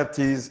about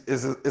NFTs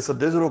is it's a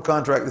digital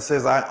contract that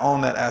says I own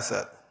that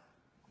asset.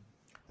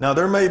 Now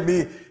there may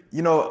be,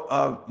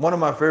 one of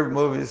my favorite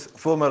movies,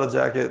 Full Metal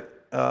Jacket.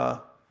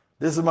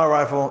 This is my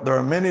rifle. There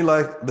are many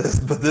like this,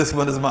 but this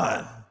one is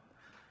mine.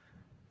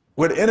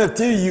 With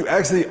NFT, you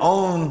actually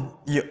own,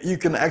 you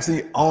can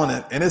actually own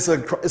it. And it's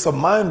a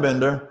mind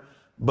bender,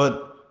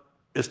 but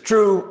it's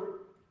true.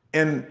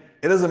 And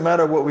it doesn't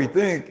matter what we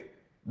think.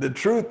 The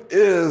truth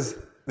is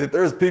that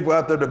there's people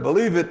out there that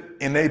believe it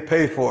and they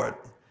pay for it,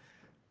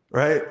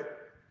 right?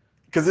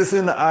 Because it's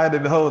in the eye of the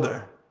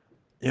beholder,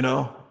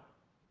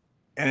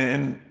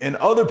 and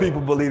other people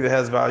believe it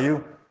has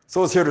value.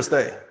 So it's here to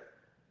stay.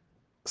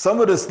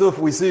 Some of the stuff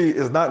we see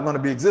is not going to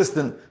be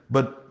existent,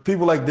 but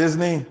people like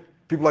Disney,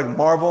 people like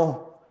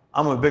Marvel.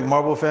 I'm a big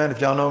Marvel fan.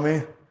 If y'all know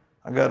me,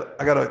 I got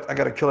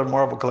a killer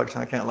Marvel collection.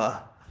 I can't lie.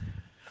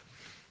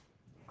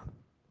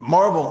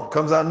 Marvel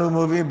comes out, new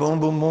movie,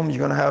 boom, boom, boom. You're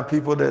gonna have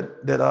people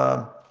that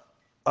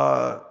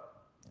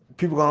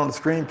people going on the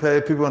screen pay.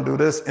 People gonna do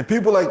this, and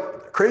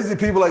crazy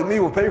people like me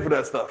will pay for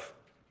that stuff.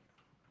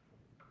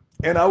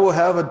 And it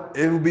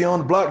will be on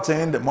the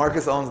blockchain that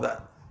Marcus owns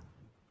that.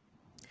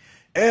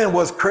 And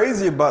what's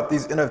crazy about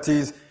these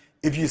NFTs,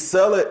 if you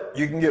sell it,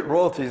 you can get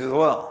royalties as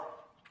well.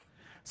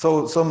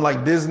 So something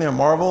like Disney or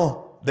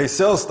Marvel, they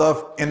sell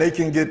stuff and they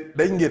can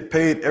get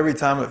paid every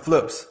time it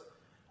flips,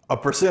 a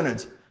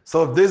percentage.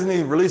 So if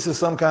Disney releases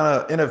some kind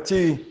of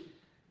NFT,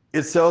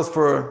 it sells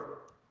for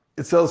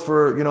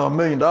 $1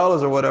 million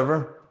or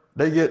whatever,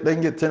 they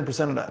can get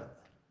 10% of that.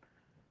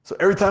 So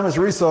every time it's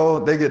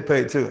resold, they get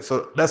paid too.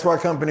 So that's why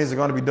companies are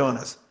going to be doing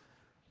this.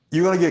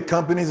 You're going to get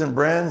companies and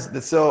brands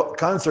that sell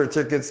concert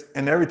tickets,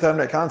 and every time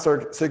that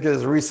concert ticket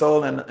is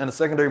resold in a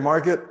secondary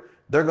market,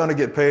 they're going to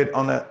get paid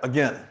on that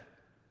again.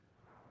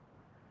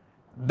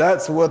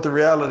 That's what the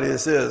reality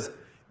is.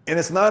 And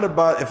it's not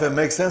about if it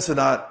makes sense or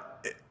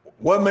not.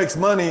 What makes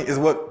money is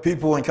what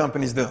people and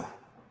companies do.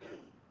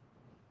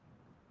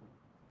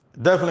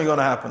 Definitely going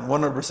to happen,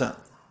 100%.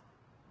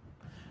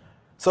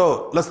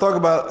 So let's talk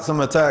about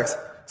some attacks.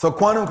 So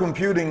quantum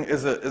computing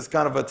is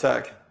kind of an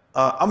attack.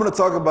 I'm going to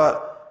talk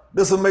about,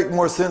 this will make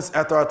more sense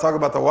after I talk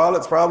about the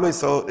wallets probably,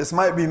 so this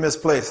might be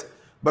misplaced.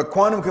 But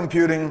quantum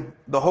computing,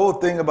 the whole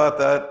thing about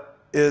that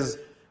is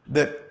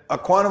that a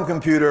quantum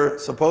computer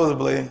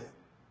supposedly,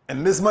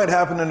 and this might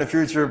happen in the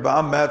future, but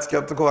I'm mad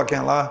skeptical, I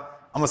can't lie.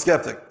 I'm a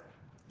skeptic.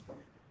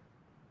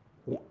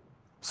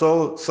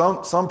 So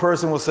some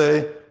person will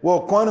say,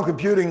 well, quantum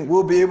computing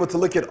will be able to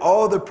look at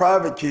all the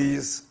private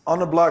keys on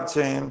the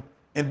blockchain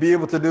and be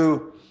able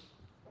to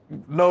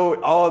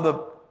know all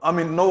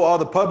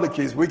the public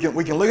keys. We can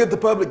look at the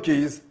public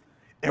keys,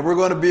 and we're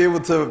going to be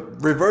able to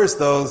reverse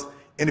those.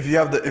 And if you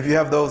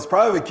have those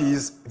private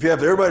keys, if you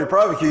have everybody's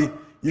private key,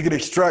 you can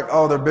extract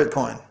all their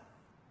Bitcoin,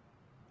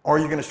 or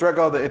you can extract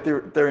all the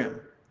Ethereum.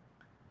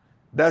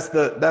 That's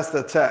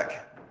the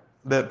attack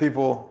that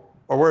people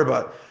are worried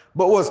about.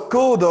 But what's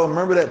cool though,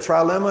 remember that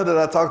trilemma that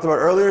I talked about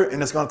earlier,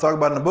 and it's going to talk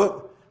about in the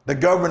book, the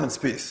governance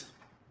piece.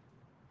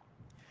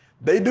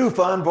 They do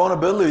find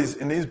vulnerabilities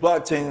in these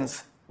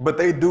blockchains, but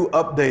they do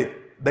update.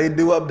 They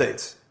do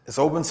updates. It's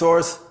open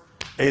source.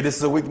 Hey, this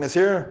is a weakness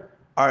here.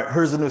 All right,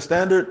 here's a new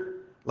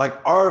standard.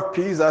 Like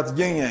RFPs out to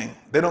yin yang.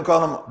 They don't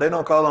call them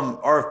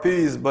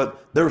RFPs,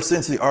 but they're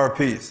essentially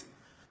RFPs.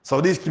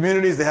 So these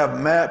communities, they have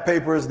mad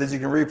papers that you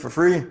can read for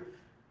free,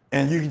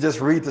 and you can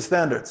just read the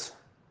standards.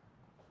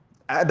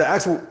 The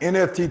actual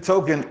NFT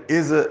token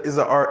is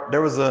a art.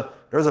 There's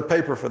a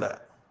paper for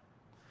that.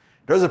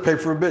 There's a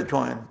paper for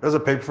Bitcoin. There's a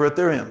paper for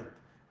Ethereum.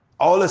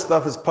 All this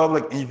stuff is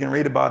public, and you can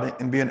read about it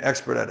and be an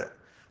expert at it.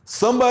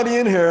 Somebody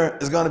in here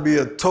is going to be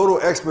a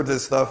total expert at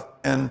this stuff,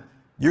 and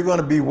you're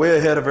going to be way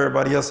ahead of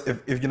everybody else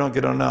if you don't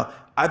get on now.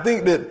 I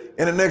think that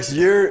in the next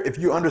year, if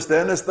you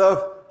understand this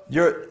stuff,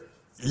 you're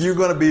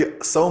going to be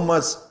so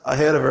much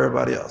ahead of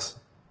everybody else.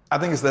 I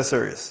think it's that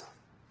serious.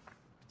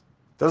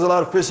 There's a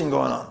lot of phishing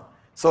going on.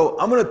 So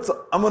I'm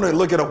gonna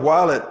look at a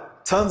wallet,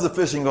 tons of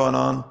phishing going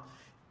on,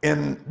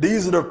 and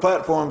these are the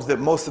platforms that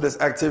most of this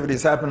activity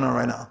is happening on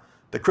right now.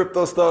 The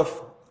crypto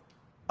stuff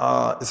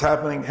is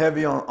happening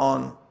heavy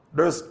on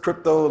there's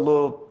crypto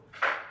little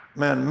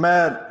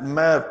mad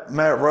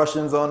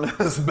Russians on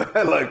this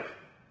bad, like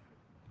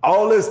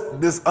all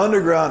this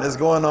underground is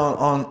going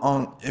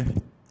on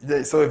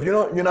so if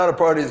you're not a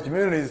part of these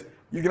communities,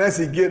 you can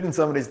actually get in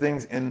some of these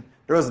things, and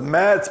there's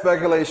mad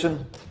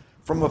speculation.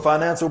 From a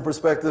financial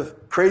perspective,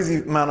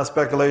 crazy amount of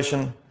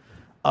speculation.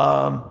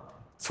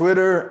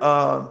 Twitter,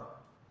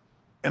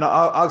 and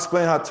I'll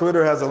explain how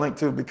Twitter has a link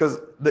too, because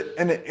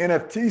in the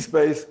NFT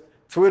space,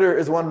 Twitter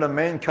is one of the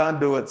main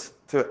conduits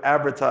to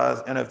advertise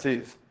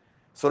NFTs.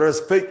 So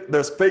there's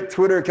fake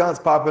Twitter accounts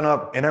popping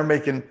up, and they're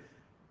making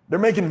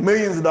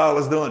millions of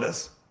dollars doing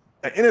this.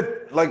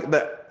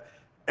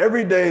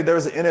 Every day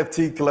there's an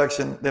NFT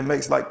collection that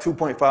makes like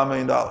 $2.5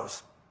 million.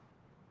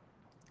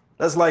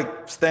 That's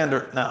like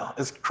standard now.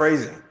 It's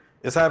crazy.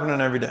 It's happening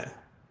every day.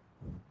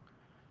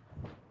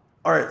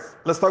 All right,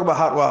 let's talk about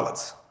hot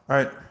wallets. All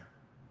right,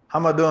 how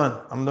am I doing?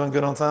 I'm doing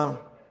good on time. All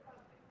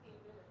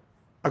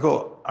right,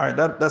 cool. All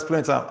right, that's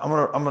plenty of time.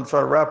 I'm gonna try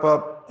to wrap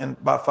up in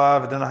about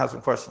 5, and then I have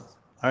some questions.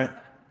 All right,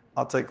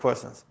 I'll take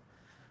questions.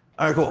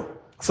 All right, cool.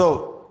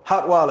 So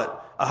hot wallet.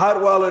 A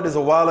hot wallet is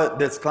a wallet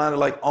that's kind of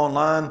like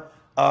online.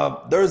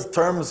 There's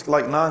terms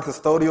like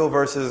non-custodial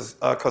versus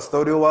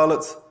custodial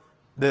wallets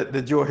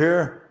that you'll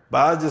hear. But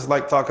I just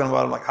like talking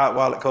about them like hot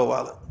wallet, cold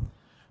wallet.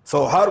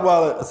 So hot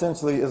wallet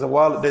essentially is a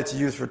wallet that you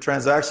use for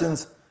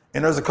transactions.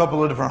 And there's a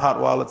couple of different hot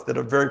wallets that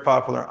are very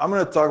popular. I'm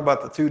going to talk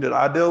about the 2 that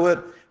I deal with,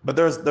 but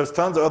there's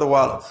tons of other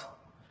wallets.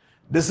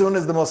 This one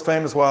is the most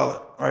famous wallet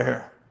right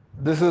here.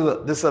 This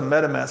is a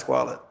MetaMask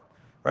wallet,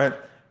 right?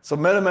 So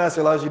MetaMask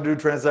allows you to do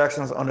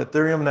transactions on the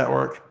Ethereum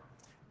network.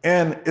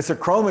 And it's a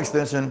Chrome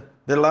extension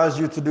that allows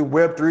you to do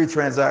Web3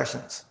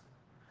 transactions.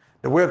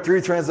 The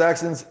Web3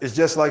 transactions is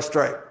just like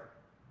Stripe.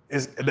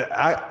 It's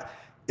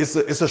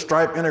a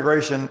Stripe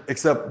integration,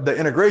 except the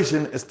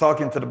integration is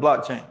talking to the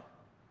blockchain.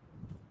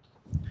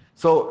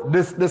 So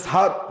this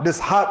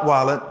hot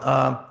wallet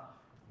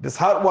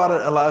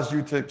allows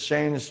you to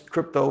exchange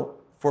crypto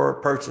for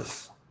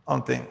purchase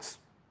on things,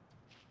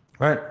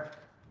 right?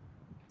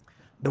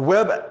 The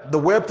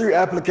Web3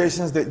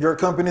 applications that your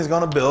company is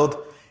going to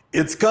build,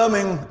 it's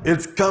coming.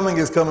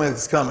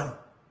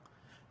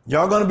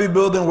 Y'all going to be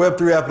building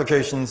Web3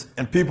 applications,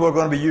 and people are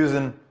going to be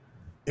using.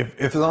 If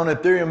it's on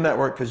Ethereum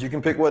network, because you can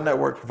pick what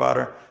network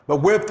provider,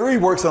 but Web3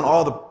 works on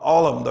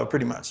all of them though,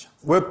 pretty much.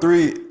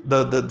 Web3,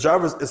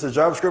 it's a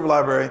JavaScript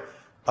library,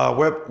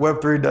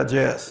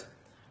 web3.js.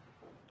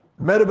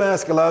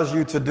 MetaMask allows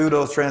you to do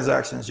those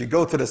transactions. You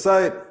go to the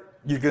site,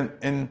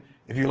 and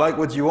If you like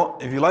what you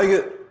want, if you like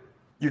it,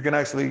 you can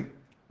actually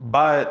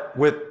buy it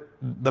with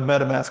the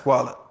MetaMask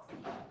wallet.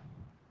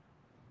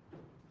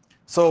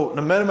 So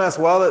the MetaMask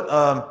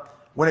wallet,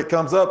 when it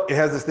comes up, it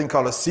has this thing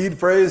called a seed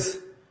phrase.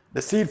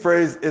 The seed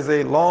phrase is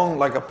a long,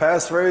 like a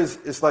passphrase.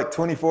 It's like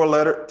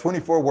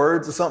 24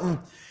 words or something.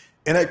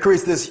 And it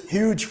creates this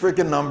huge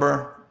freaking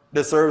number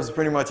that serves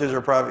pretty much as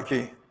your private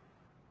key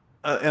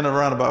in a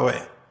roundabout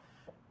way.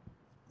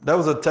 That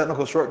was a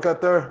technical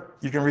shortcut there.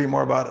 You can read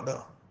more about it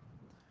though.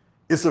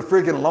 It's a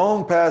freaking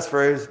long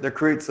passphrase that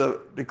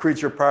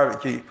creates your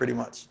private key pretty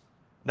much.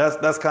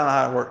 That's kind of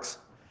how it works.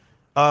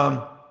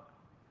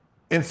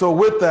 And so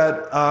with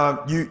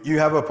that, you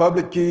have a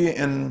public key,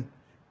 and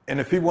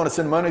if people want to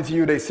send money to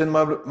you, they send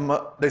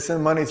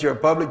money to your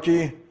public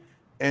key,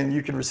 and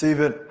you can receive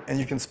it, and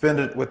you can spend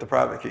it with the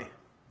private key.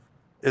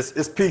 It's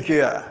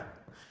PKI.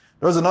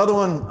 There's another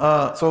one.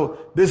 So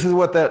this is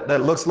what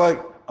that looks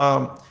like.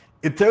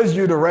 It tells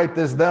you to write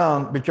this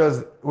down,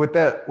 because with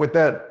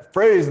that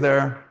phrase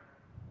there,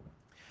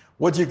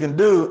 what you can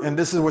do, and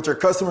this is what your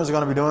customers are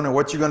going to be doing, and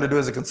what you're going to do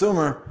as a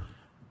consumer,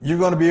 you're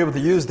going to be able to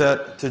use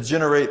that to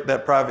generate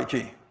that private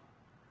key.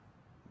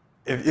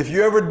 If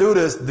you ever do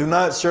this, do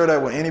not share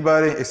that with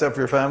anybody except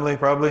for your family,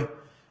 probably.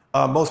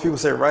 Most people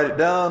say write it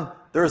down.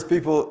 There's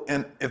people,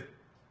 and if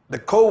the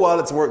cold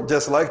wallets work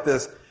just like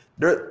this,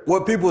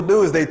 what people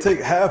do is they take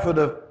half of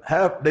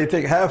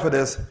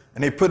this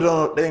and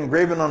they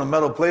engrave it on a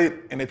metal plate,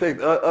 and they take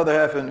the other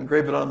half and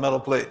engrave it on a metal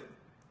plate.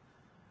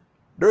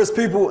 There's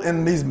people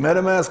in these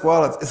MetaMask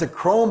wallets. It's a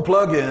Chrome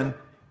plugin.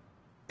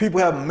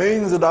 People have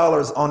millions of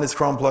dollars on this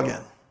Chrome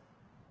plugin.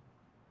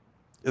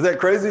 Is that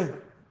crazy?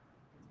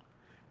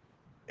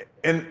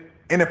 And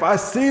if I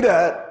see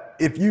that,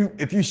 if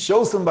you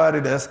show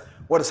somebody this,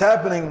 what is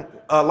happening,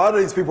 a lot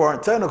of these people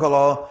aren't technical at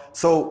all.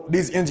 So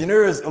these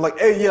engineers are like,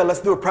 hey, yeah,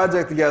 let's do a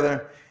project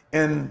together.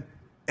 And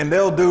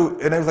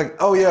they're like,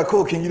 oh yeah,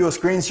 cool. Can you do a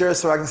screen share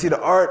so I can see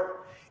the art?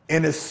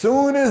 And as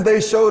soon as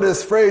they show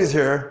this phrase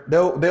here,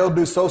 they'll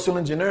do social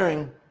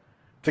engineering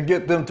to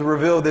get them to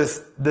reveal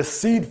this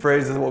seed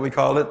phrase is what we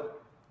call it.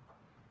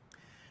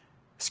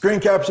 Screen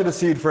capture the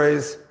seed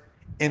phrase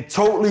and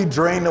totally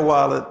drain the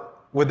wallet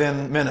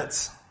within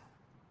minutes.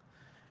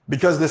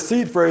 Because the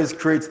seed phrase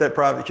creates that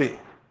private key.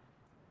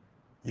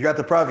 You got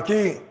the private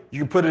key, you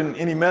can put it in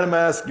any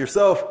MetaMask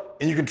yourself,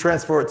 and you can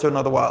transfer it to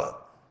another wallet.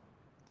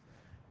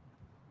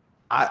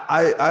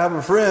 I have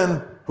a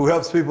friend who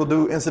helps people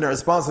do incident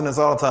responsiveness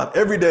all the time.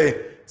 Every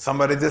day,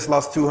 somebody just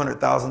lost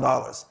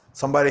 $200,000.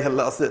 Somebody had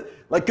lost it.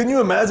 Like, can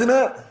you imagine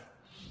that?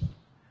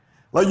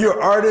 Like, you're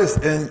an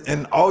artist,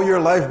 and all your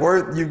life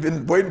work, you've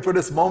been waiting for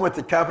this moment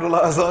to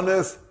capitalize on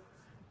this.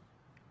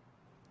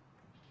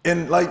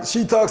 And like,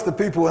 she talks to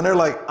people and they're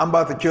like, I'm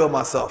about to kill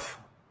myself.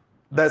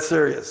 That's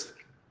serious.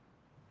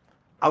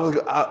 I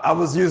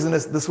was using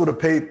this would have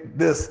paid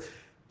this.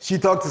 She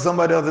talked to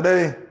somebody the other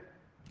day.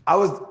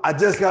 I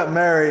just got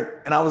married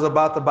and I was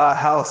about to buy a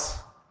house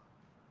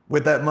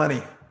with that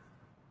money.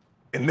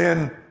 And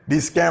then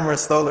these scammers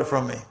stole it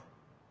from me.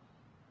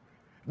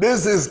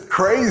 This is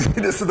crazy.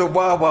 This is the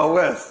Wild Wild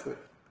West.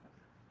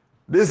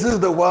 This is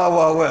the Wild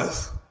Wild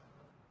West.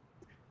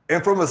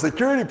 And from a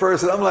security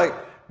person, I'm like,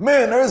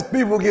 man, there's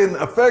people getting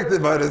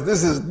affected by this.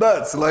 This is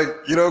nuts. Like,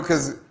 you know,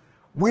 because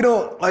we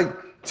don't, like,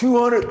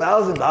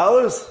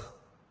 $200,000?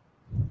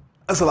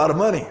 That's a lot of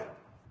money.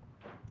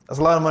 That's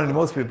a lot of money to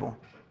most people.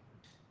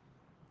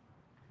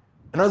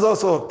 And there's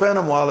also a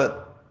Phantom wallet.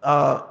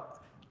 I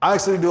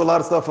actually do a lot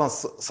of stuff on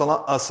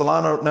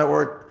Solana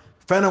network.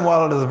 Phantom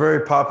wallet is a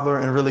very popular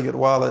and really good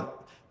wallet.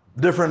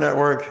 Different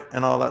network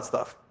and all that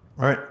stuff,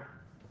 right?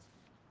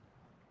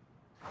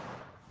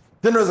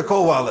 Then there's a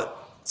cold wallet.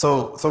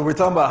 So we're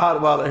talking about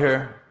hot wallet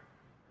here.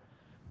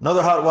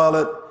 Another hot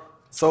wallet.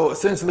 So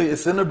essentially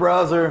it's in the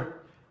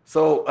browser.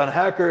 So a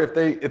hacker,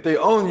 if they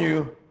own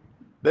you,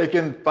 they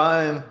can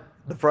find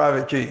the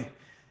private key.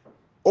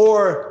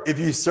 Or if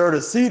you start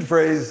a seed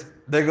phrase,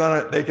 they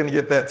can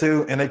get that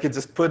too, and they can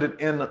just put it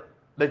in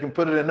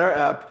their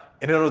app,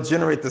 and it'll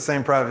generate the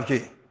same private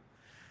key.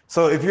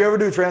 So if you ever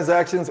do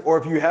transactions, or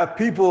if you have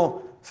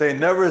people say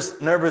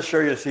never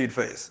share your seed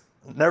phrase,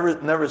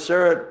 never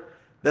share it,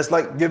 that's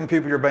like giving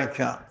people your bank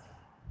account.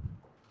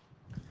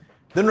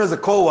 Then there's a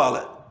cold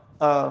wallet.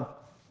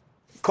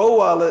 Cold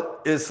wallet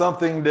is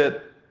something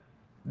that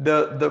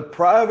the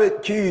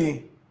private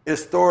key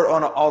is stored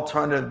on an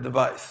alternative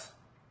device.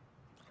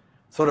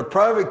 So the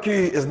private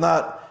key is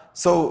not,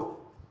 so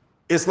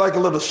it's like a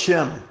little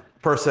shim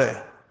per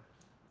se.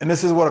 And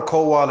this is what a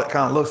cold wallet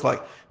kind of looks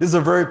like. This is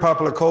a very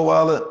popular cold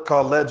wallet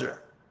called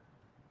Ledger.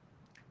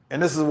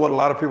 And this is what a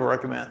lot of people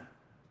recommend.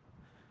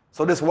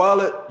 So this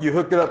wallet, you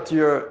hook it up to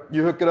your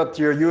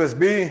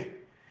USB,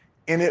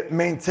 and it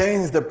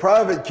maintains the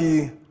private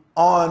key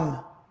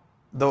on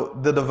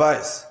the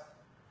device.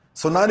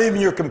 So not even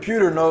your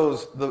computer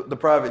knows the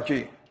private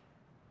key.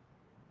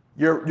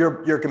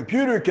 Your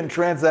computer can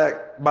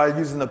transact by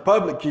using the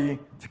public key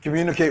to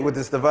communicate with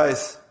this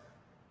device.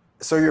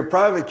 So your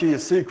private key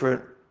is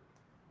secret,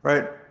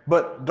 right?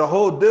 But the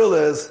whole deal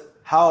is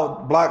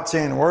how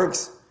blockchain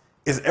works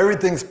is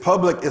everything's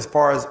public as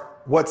far as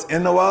what's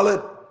in the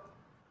wallet,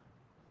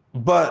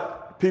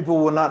 but people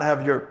will not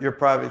have your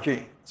private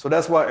key. So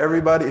that's why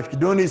everybody, if you're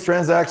doing these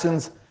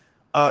transactions,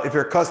 if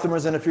your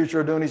customers in the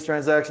future are doing these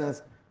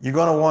transactions, you're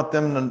gonna want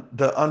them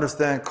to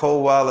understand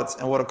cold wallets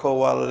and what a cold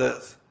wallet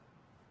is.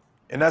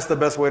 And that's the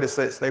best way to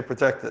stay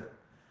protected.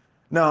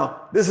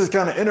 Now, this is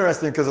kind of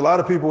interesting because a lot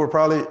of people will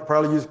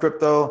probably use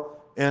crypto,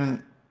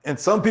 and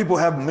some people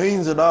have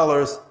millions of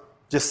dollars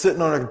just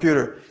sitting on a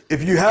computer.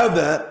 If you have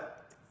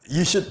that,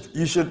 you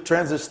should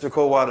transition to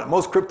cold wallet.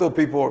 Most crypto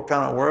people are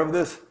kind of aware of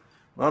this,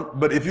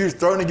 but if you're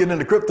starting to get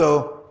into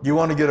crypto, you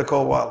want to get a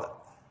cold wallet.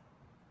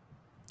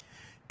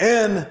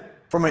 And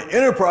from an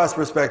enterprise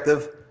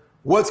perspective,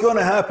 what's going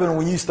to happen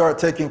when you start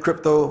taking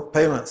crypto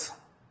payments?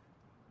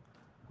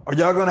 Are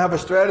y'all going to have a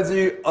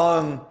strategy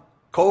on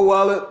cold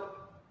wallet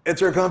at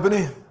your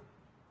company?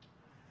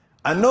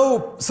 I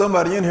know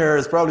somebody in here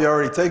is probably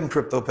already taking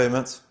crypto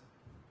payments,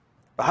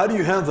 but how do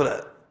you handle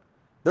that?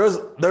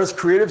 There's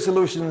creative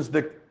solutions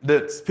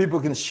that people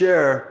can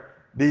share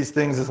these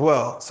things as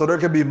well. So there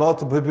could be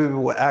multiple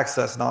people with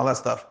access and all that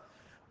stuff.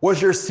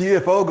 What's your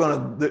CFO gonna,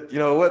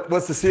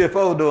 what's the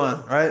CFO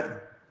doing, right?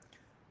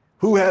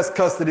 Who has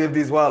custody of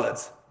these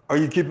wallets? Are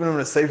you keeping them in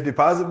a safe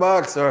deposit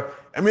box? Or,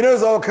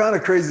 there's all kind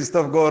of crazy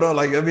stuff going on.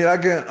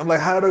 I'm like,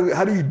 how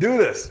do you do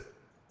this?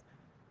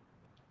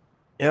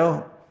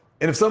 And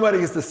if somebody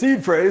gets the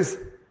seed phrase,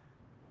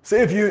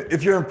 say if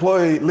your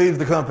employee leaves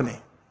the company,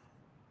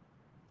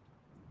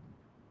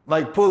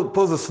 like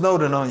pulls a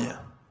Snowden on you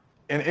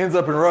and ends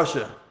up in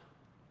Russia,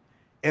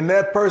 and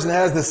that person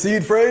has the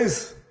seed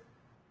phrase,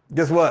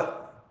 guess what?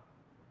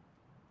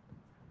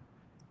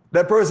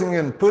 That person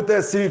can put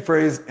that seed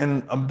phrase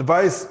in a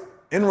device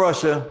in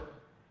Russia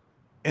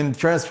and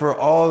transfer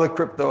all the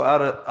crypto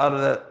out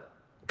of that,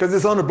 because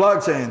it's on the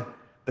blockchain.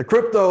 The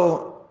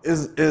crypto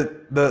is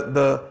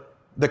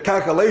the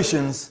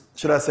calculations,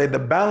 should I say, the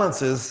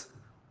balances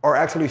are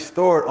actually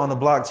stored on the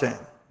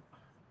blockchain.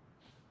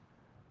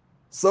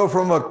 So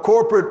from a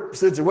corporate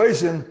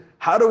situation,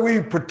 how do we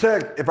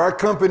protect, if our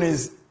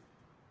companies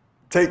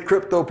take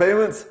crypto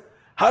payments,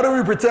 how do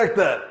we protect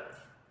that?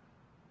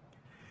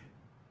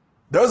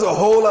 There's a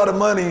whole lot of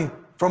money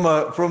from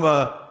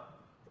a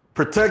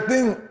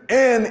protecting,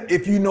 and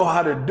if you know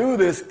how to do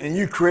this and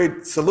you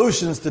create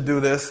solutions to do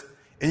this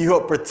and you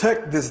help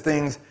protect these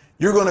things,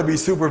 you're going to be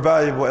super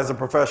valuable as a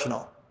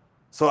professional.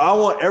 So I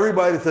want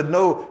everybody to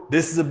know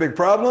this is a big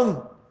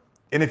problem,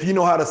 and if you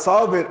know how to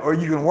solve it or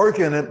you can work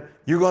in it,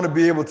 you're going to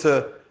be able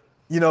to,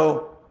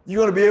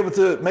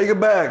 make a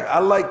bag. I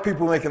like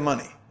people making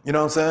money. You know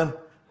what I'm saying?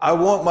 I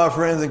want my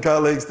friends and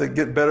colleagues to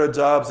get better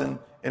jobs and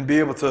be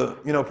able to,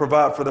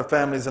 provide for their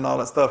families and all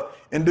that stuff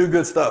and do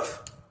good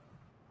stuff.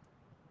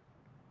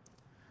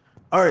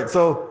 All right,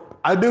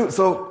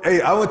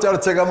 hey, I want y'all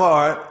to check out my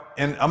art,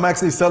 and I'm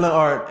actually selling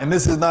art, and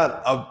this is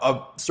not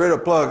a straight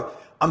up plug.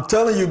 I'm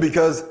telling you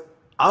because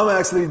I'm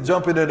actually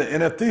jumping into the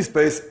NFT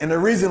space, and the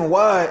reason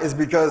why is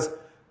because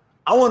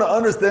I want to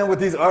understand what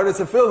these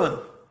artists are feeling.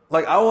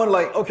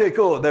 Okay,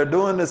 cool. They're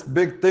doing this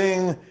big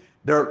thing.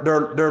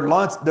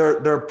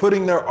 They're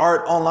putting their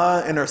art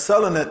online and they're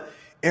selling it.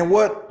 And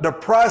what the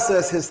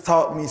process has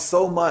taught me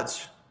so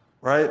much,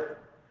 right?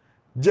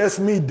 Just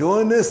me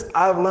doing this,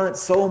 I've learned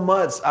so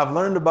much. I've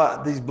learned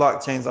about these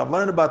blockchains. I've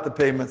learned about the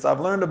payments.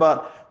 I've learned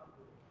about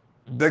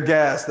the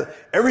gas.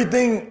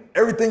 Everything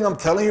I'm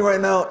telling you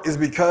right now is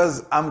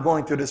because I'm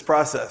going through this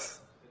process.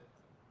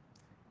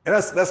 And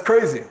that's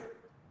crazy.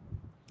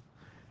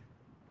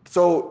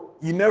 So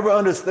you never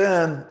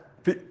understand,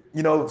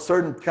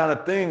 certain kind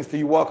of things till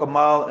you walk a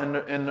mile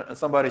in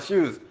somebody's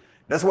shoes.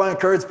 That's why I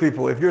encourage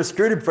people, if you're a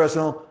security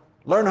professional,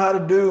 learn how to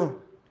do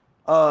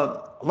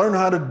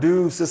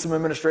system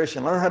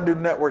administration, learn how to do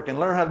networking,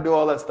 learn how to do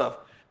all that stuff.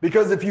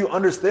 Because if you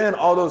understand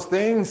all those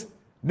things,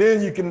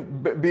 then you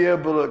can be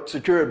able to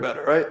secure it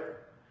better, right?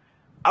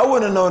 I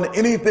wouldn't have known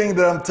anything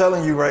that I'm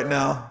telling you right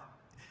now,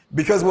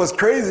 because what's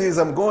crazy is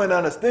I'm going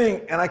down this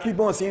thing and I keep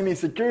on seeing these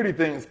security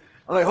things.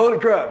 I'm like, holy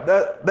crap,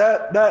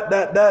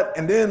 that.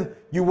 And then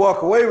you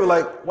walk away with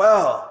like,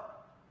 wow,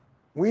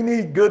 we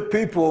need good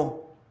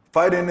people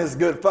fighting this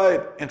good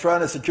fight and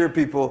trying to secure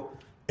people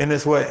in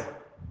this way.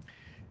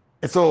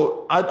 And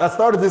so I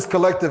started this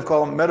collective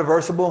called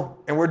Metaversible,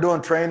 and we're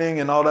doing training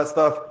and all that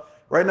stuff.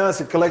 Right now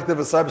it's a collective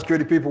of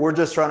cybersecurity people. We're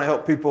just trying to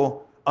help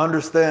people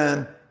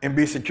understand and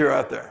be secure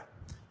out there.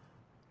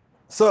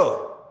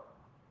 So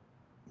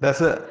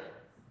that's it.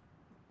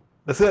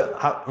 That's it.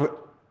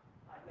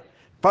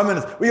 5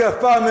 minutes. We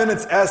got 5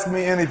 minutes. Ask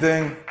me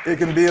anything. It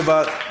can be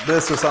about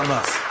this or something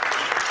else.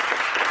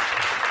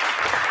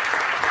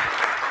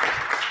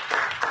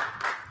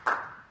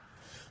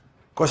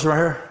 Question right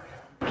here.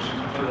 So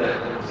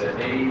that is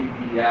an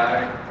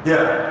API.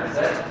 Yeah. Is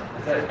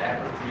that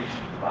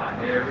application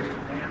binary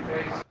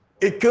interface?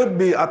 It could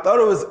be. I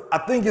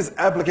think it's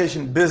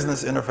application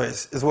business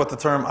interface is what the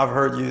term I've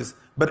heard used.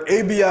 But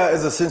API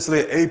is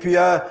essentially an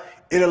API.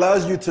 It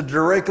allows you to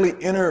directly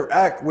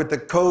interact with the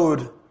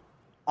code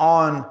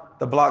on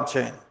the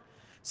blockchain.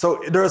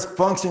 So there's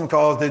function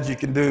calls that you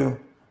can do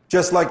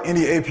just like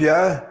any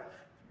API,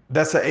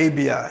 That's an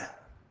ABI.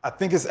 I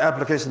think it's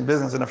application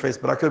business interface,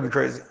 but I could be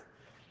crazy.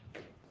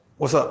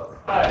 What's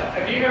up?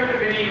 Have you heard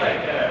of any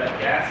like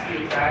gas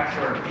fee attacks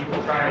or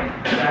people trying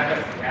to back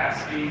up the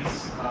gas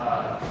fees,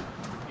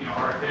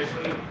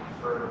 artificially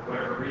for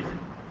whatever reason?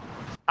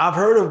 I've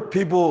heard of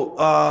people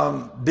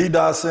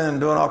DDoSing and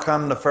doing all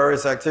kind of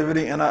nefarious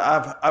activity, and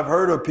I've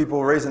heard of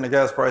people raising the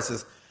gas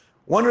prices.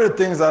 One of the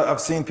things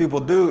I've seen people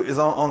do is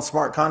on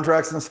smart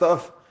contracts and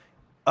stuff.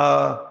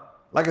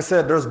 Like I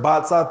said, there's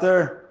bots out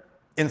there,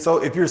 and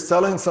so if you're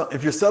selling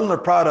a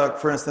product,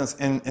 for instance,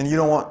 and you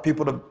don't want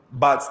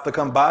bots to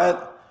come buy it,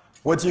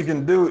 what you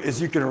can do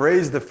is you can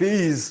raise the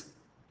fees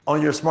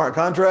on your smart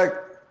contract,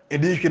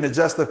 and then you can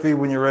adjust the fee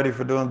when you're ready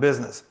for doing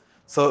business.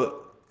 So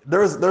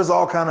there is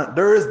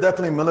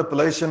definitely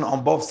manipulation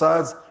on both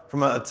sides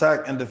from an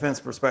attack and defense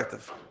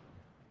perspective.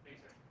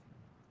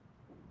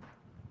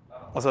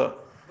 What's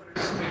up? What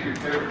are some of your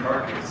favorite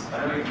markets?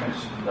 I know you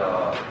mentioned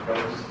those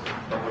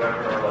or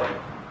whatever, or like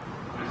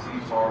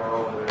Business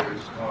Borrow,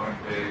 there's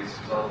Coinbase,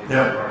 all these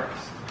other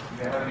markets.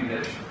 Do you have any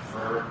that you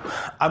prefer?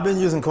 I've been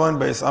using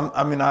Coinbase.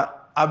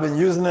 I've been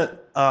using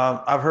it.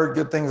 I've heard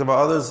good things about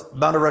others.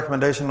 Not a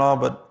recommendation at all,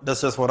 but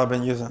that's just what I've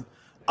been using.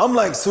 I'm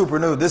like super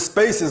new. This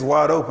space is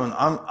wide open.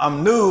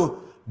 I'm new,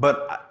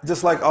 but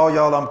just like all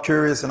y'all, I'm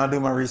curious and I do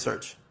my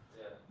research.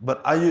 Yeah.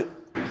 But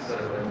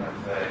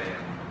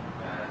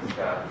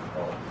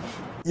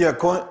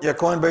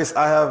Coinbase.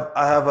 I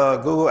have a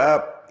Google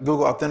app,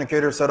 Google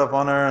Authenticator set up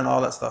on there and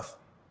all that stuff.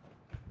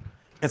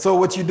 And so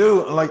what you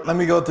do, like, let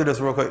me go through this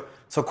real quick.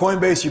 So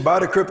Coinbase, you buy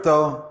the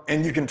crypto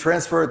and you can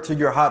transfer it to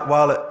your hot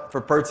wallet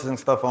for purchasing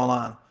stuff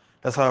online.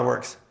 That's how it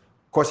works.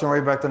 Question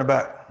right back to the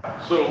back.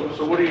 So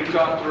what are your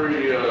top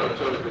three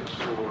tokens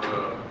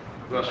for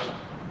investment?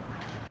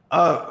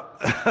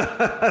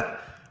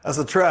 That's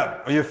a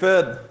trap. Are you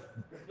Fed?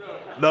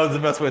 No, it's the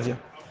best with you.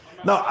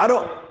 No, I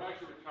don't.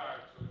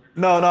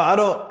 No,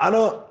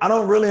 I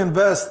don't really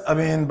invest. I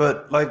mean,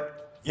 but like,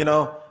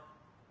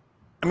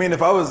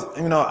 if I was,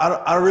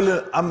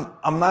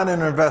 I'm not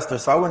an investor,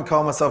 so I wouldn't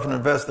call myself an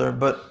investor,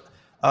 but,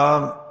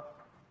 I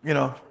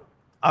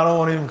don't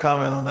want to even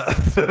comment on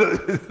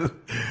that.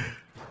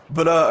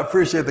 But I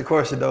appreciate the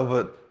question though,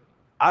 but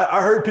I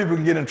heard people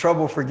can get in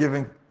trouble for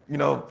giving,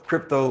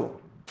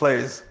 crypto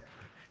plays.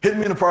 Hit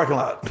me in the parking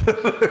lot.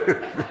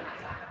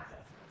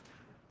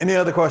 Any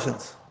other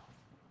questions?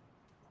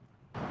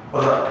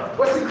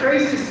 What's the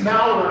craziest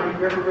malware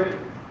you've ever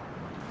written?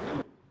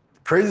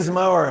 Craziest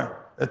malware.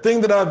 The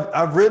thing that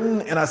I've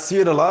written, and I see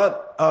it a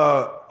lot,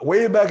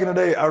 way back in the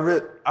day, I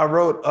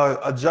wrote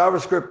a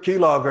JavaScript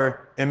keylogger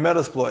in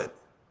Metasploit.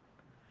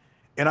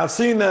 And I've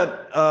seen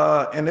that,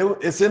 and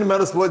it's in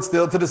Metasploit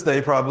still to this day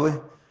probably,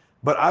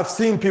 but I've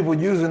seen people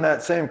using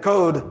that same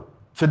code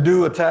to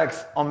do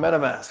attacks on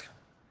MetaMask.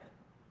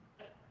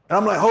 And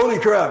I'm like, holy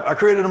crap, I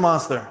created a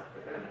monster.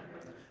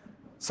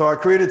 So I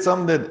created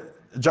something that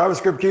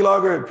JavaScript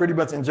keylogger, it pretty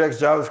much injects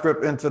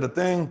JavaScript into the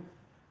thing,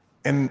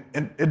 and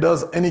it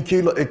does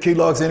it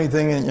keylogs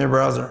anything in your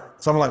browser.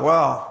 So I'm like,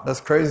 wow, that's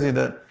crazy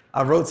that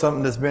I wrote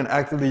something that's been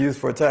actively used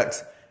for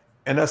attacks.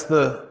 And that's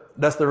the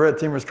red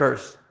teamer's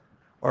curse,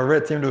 or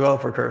red team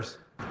developer curse.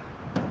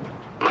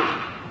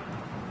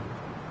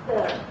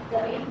 The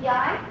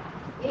API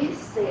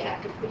is the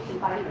application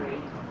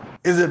binary.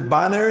 Is it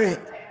binary?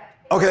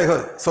 Okay,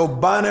 good. So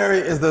binary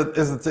is the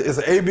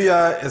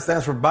ABI. It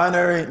stands for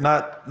binary,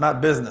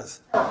 not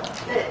business. No,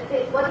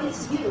 what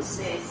is used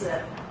is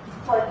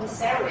for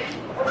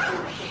Ethereum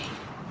virtual machine,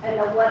 and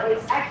what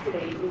is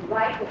actually you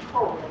write the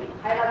code in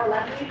high-level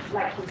language,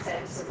 like you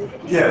said,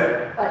 solidity.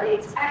 Yeah. But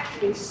it's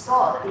actually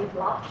stored in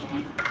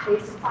blockchain.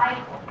 It's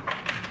bytecode.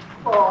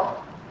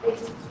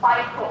 It's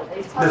bytecode.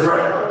 It's That's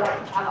right.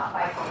 like Java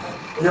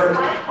bytecode. It's Yep.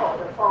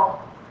 bytecode for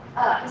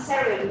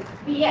Ethereum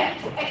VM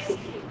to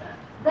execute.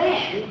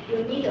 Then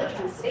you need a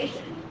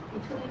translation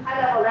between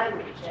high-level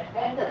language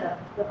and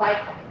the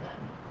bytecode.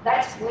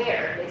 That's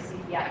where the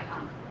CPI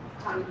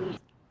comes in.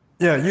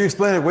 Yeah, you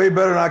explained it way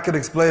better than I could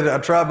explain it. I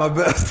tried my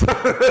best. I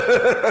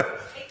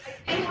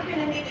think we're going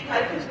to need to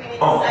cut because we need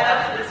to set up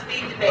for the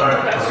speed debate.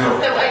 Right, so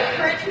I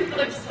encourage people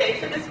to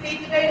stay for the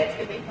speed debate. It's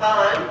going to be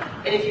fun.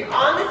 And if you're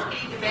on the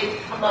speed debate,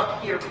 come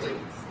up here, please.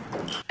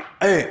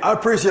 Hey, I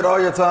appreciate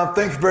all your time.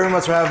 Thanks very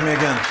much for having me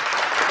again.